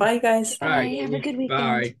you. Yeah. Bye, guys. Bye. Have a good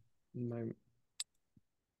weekend. Bye.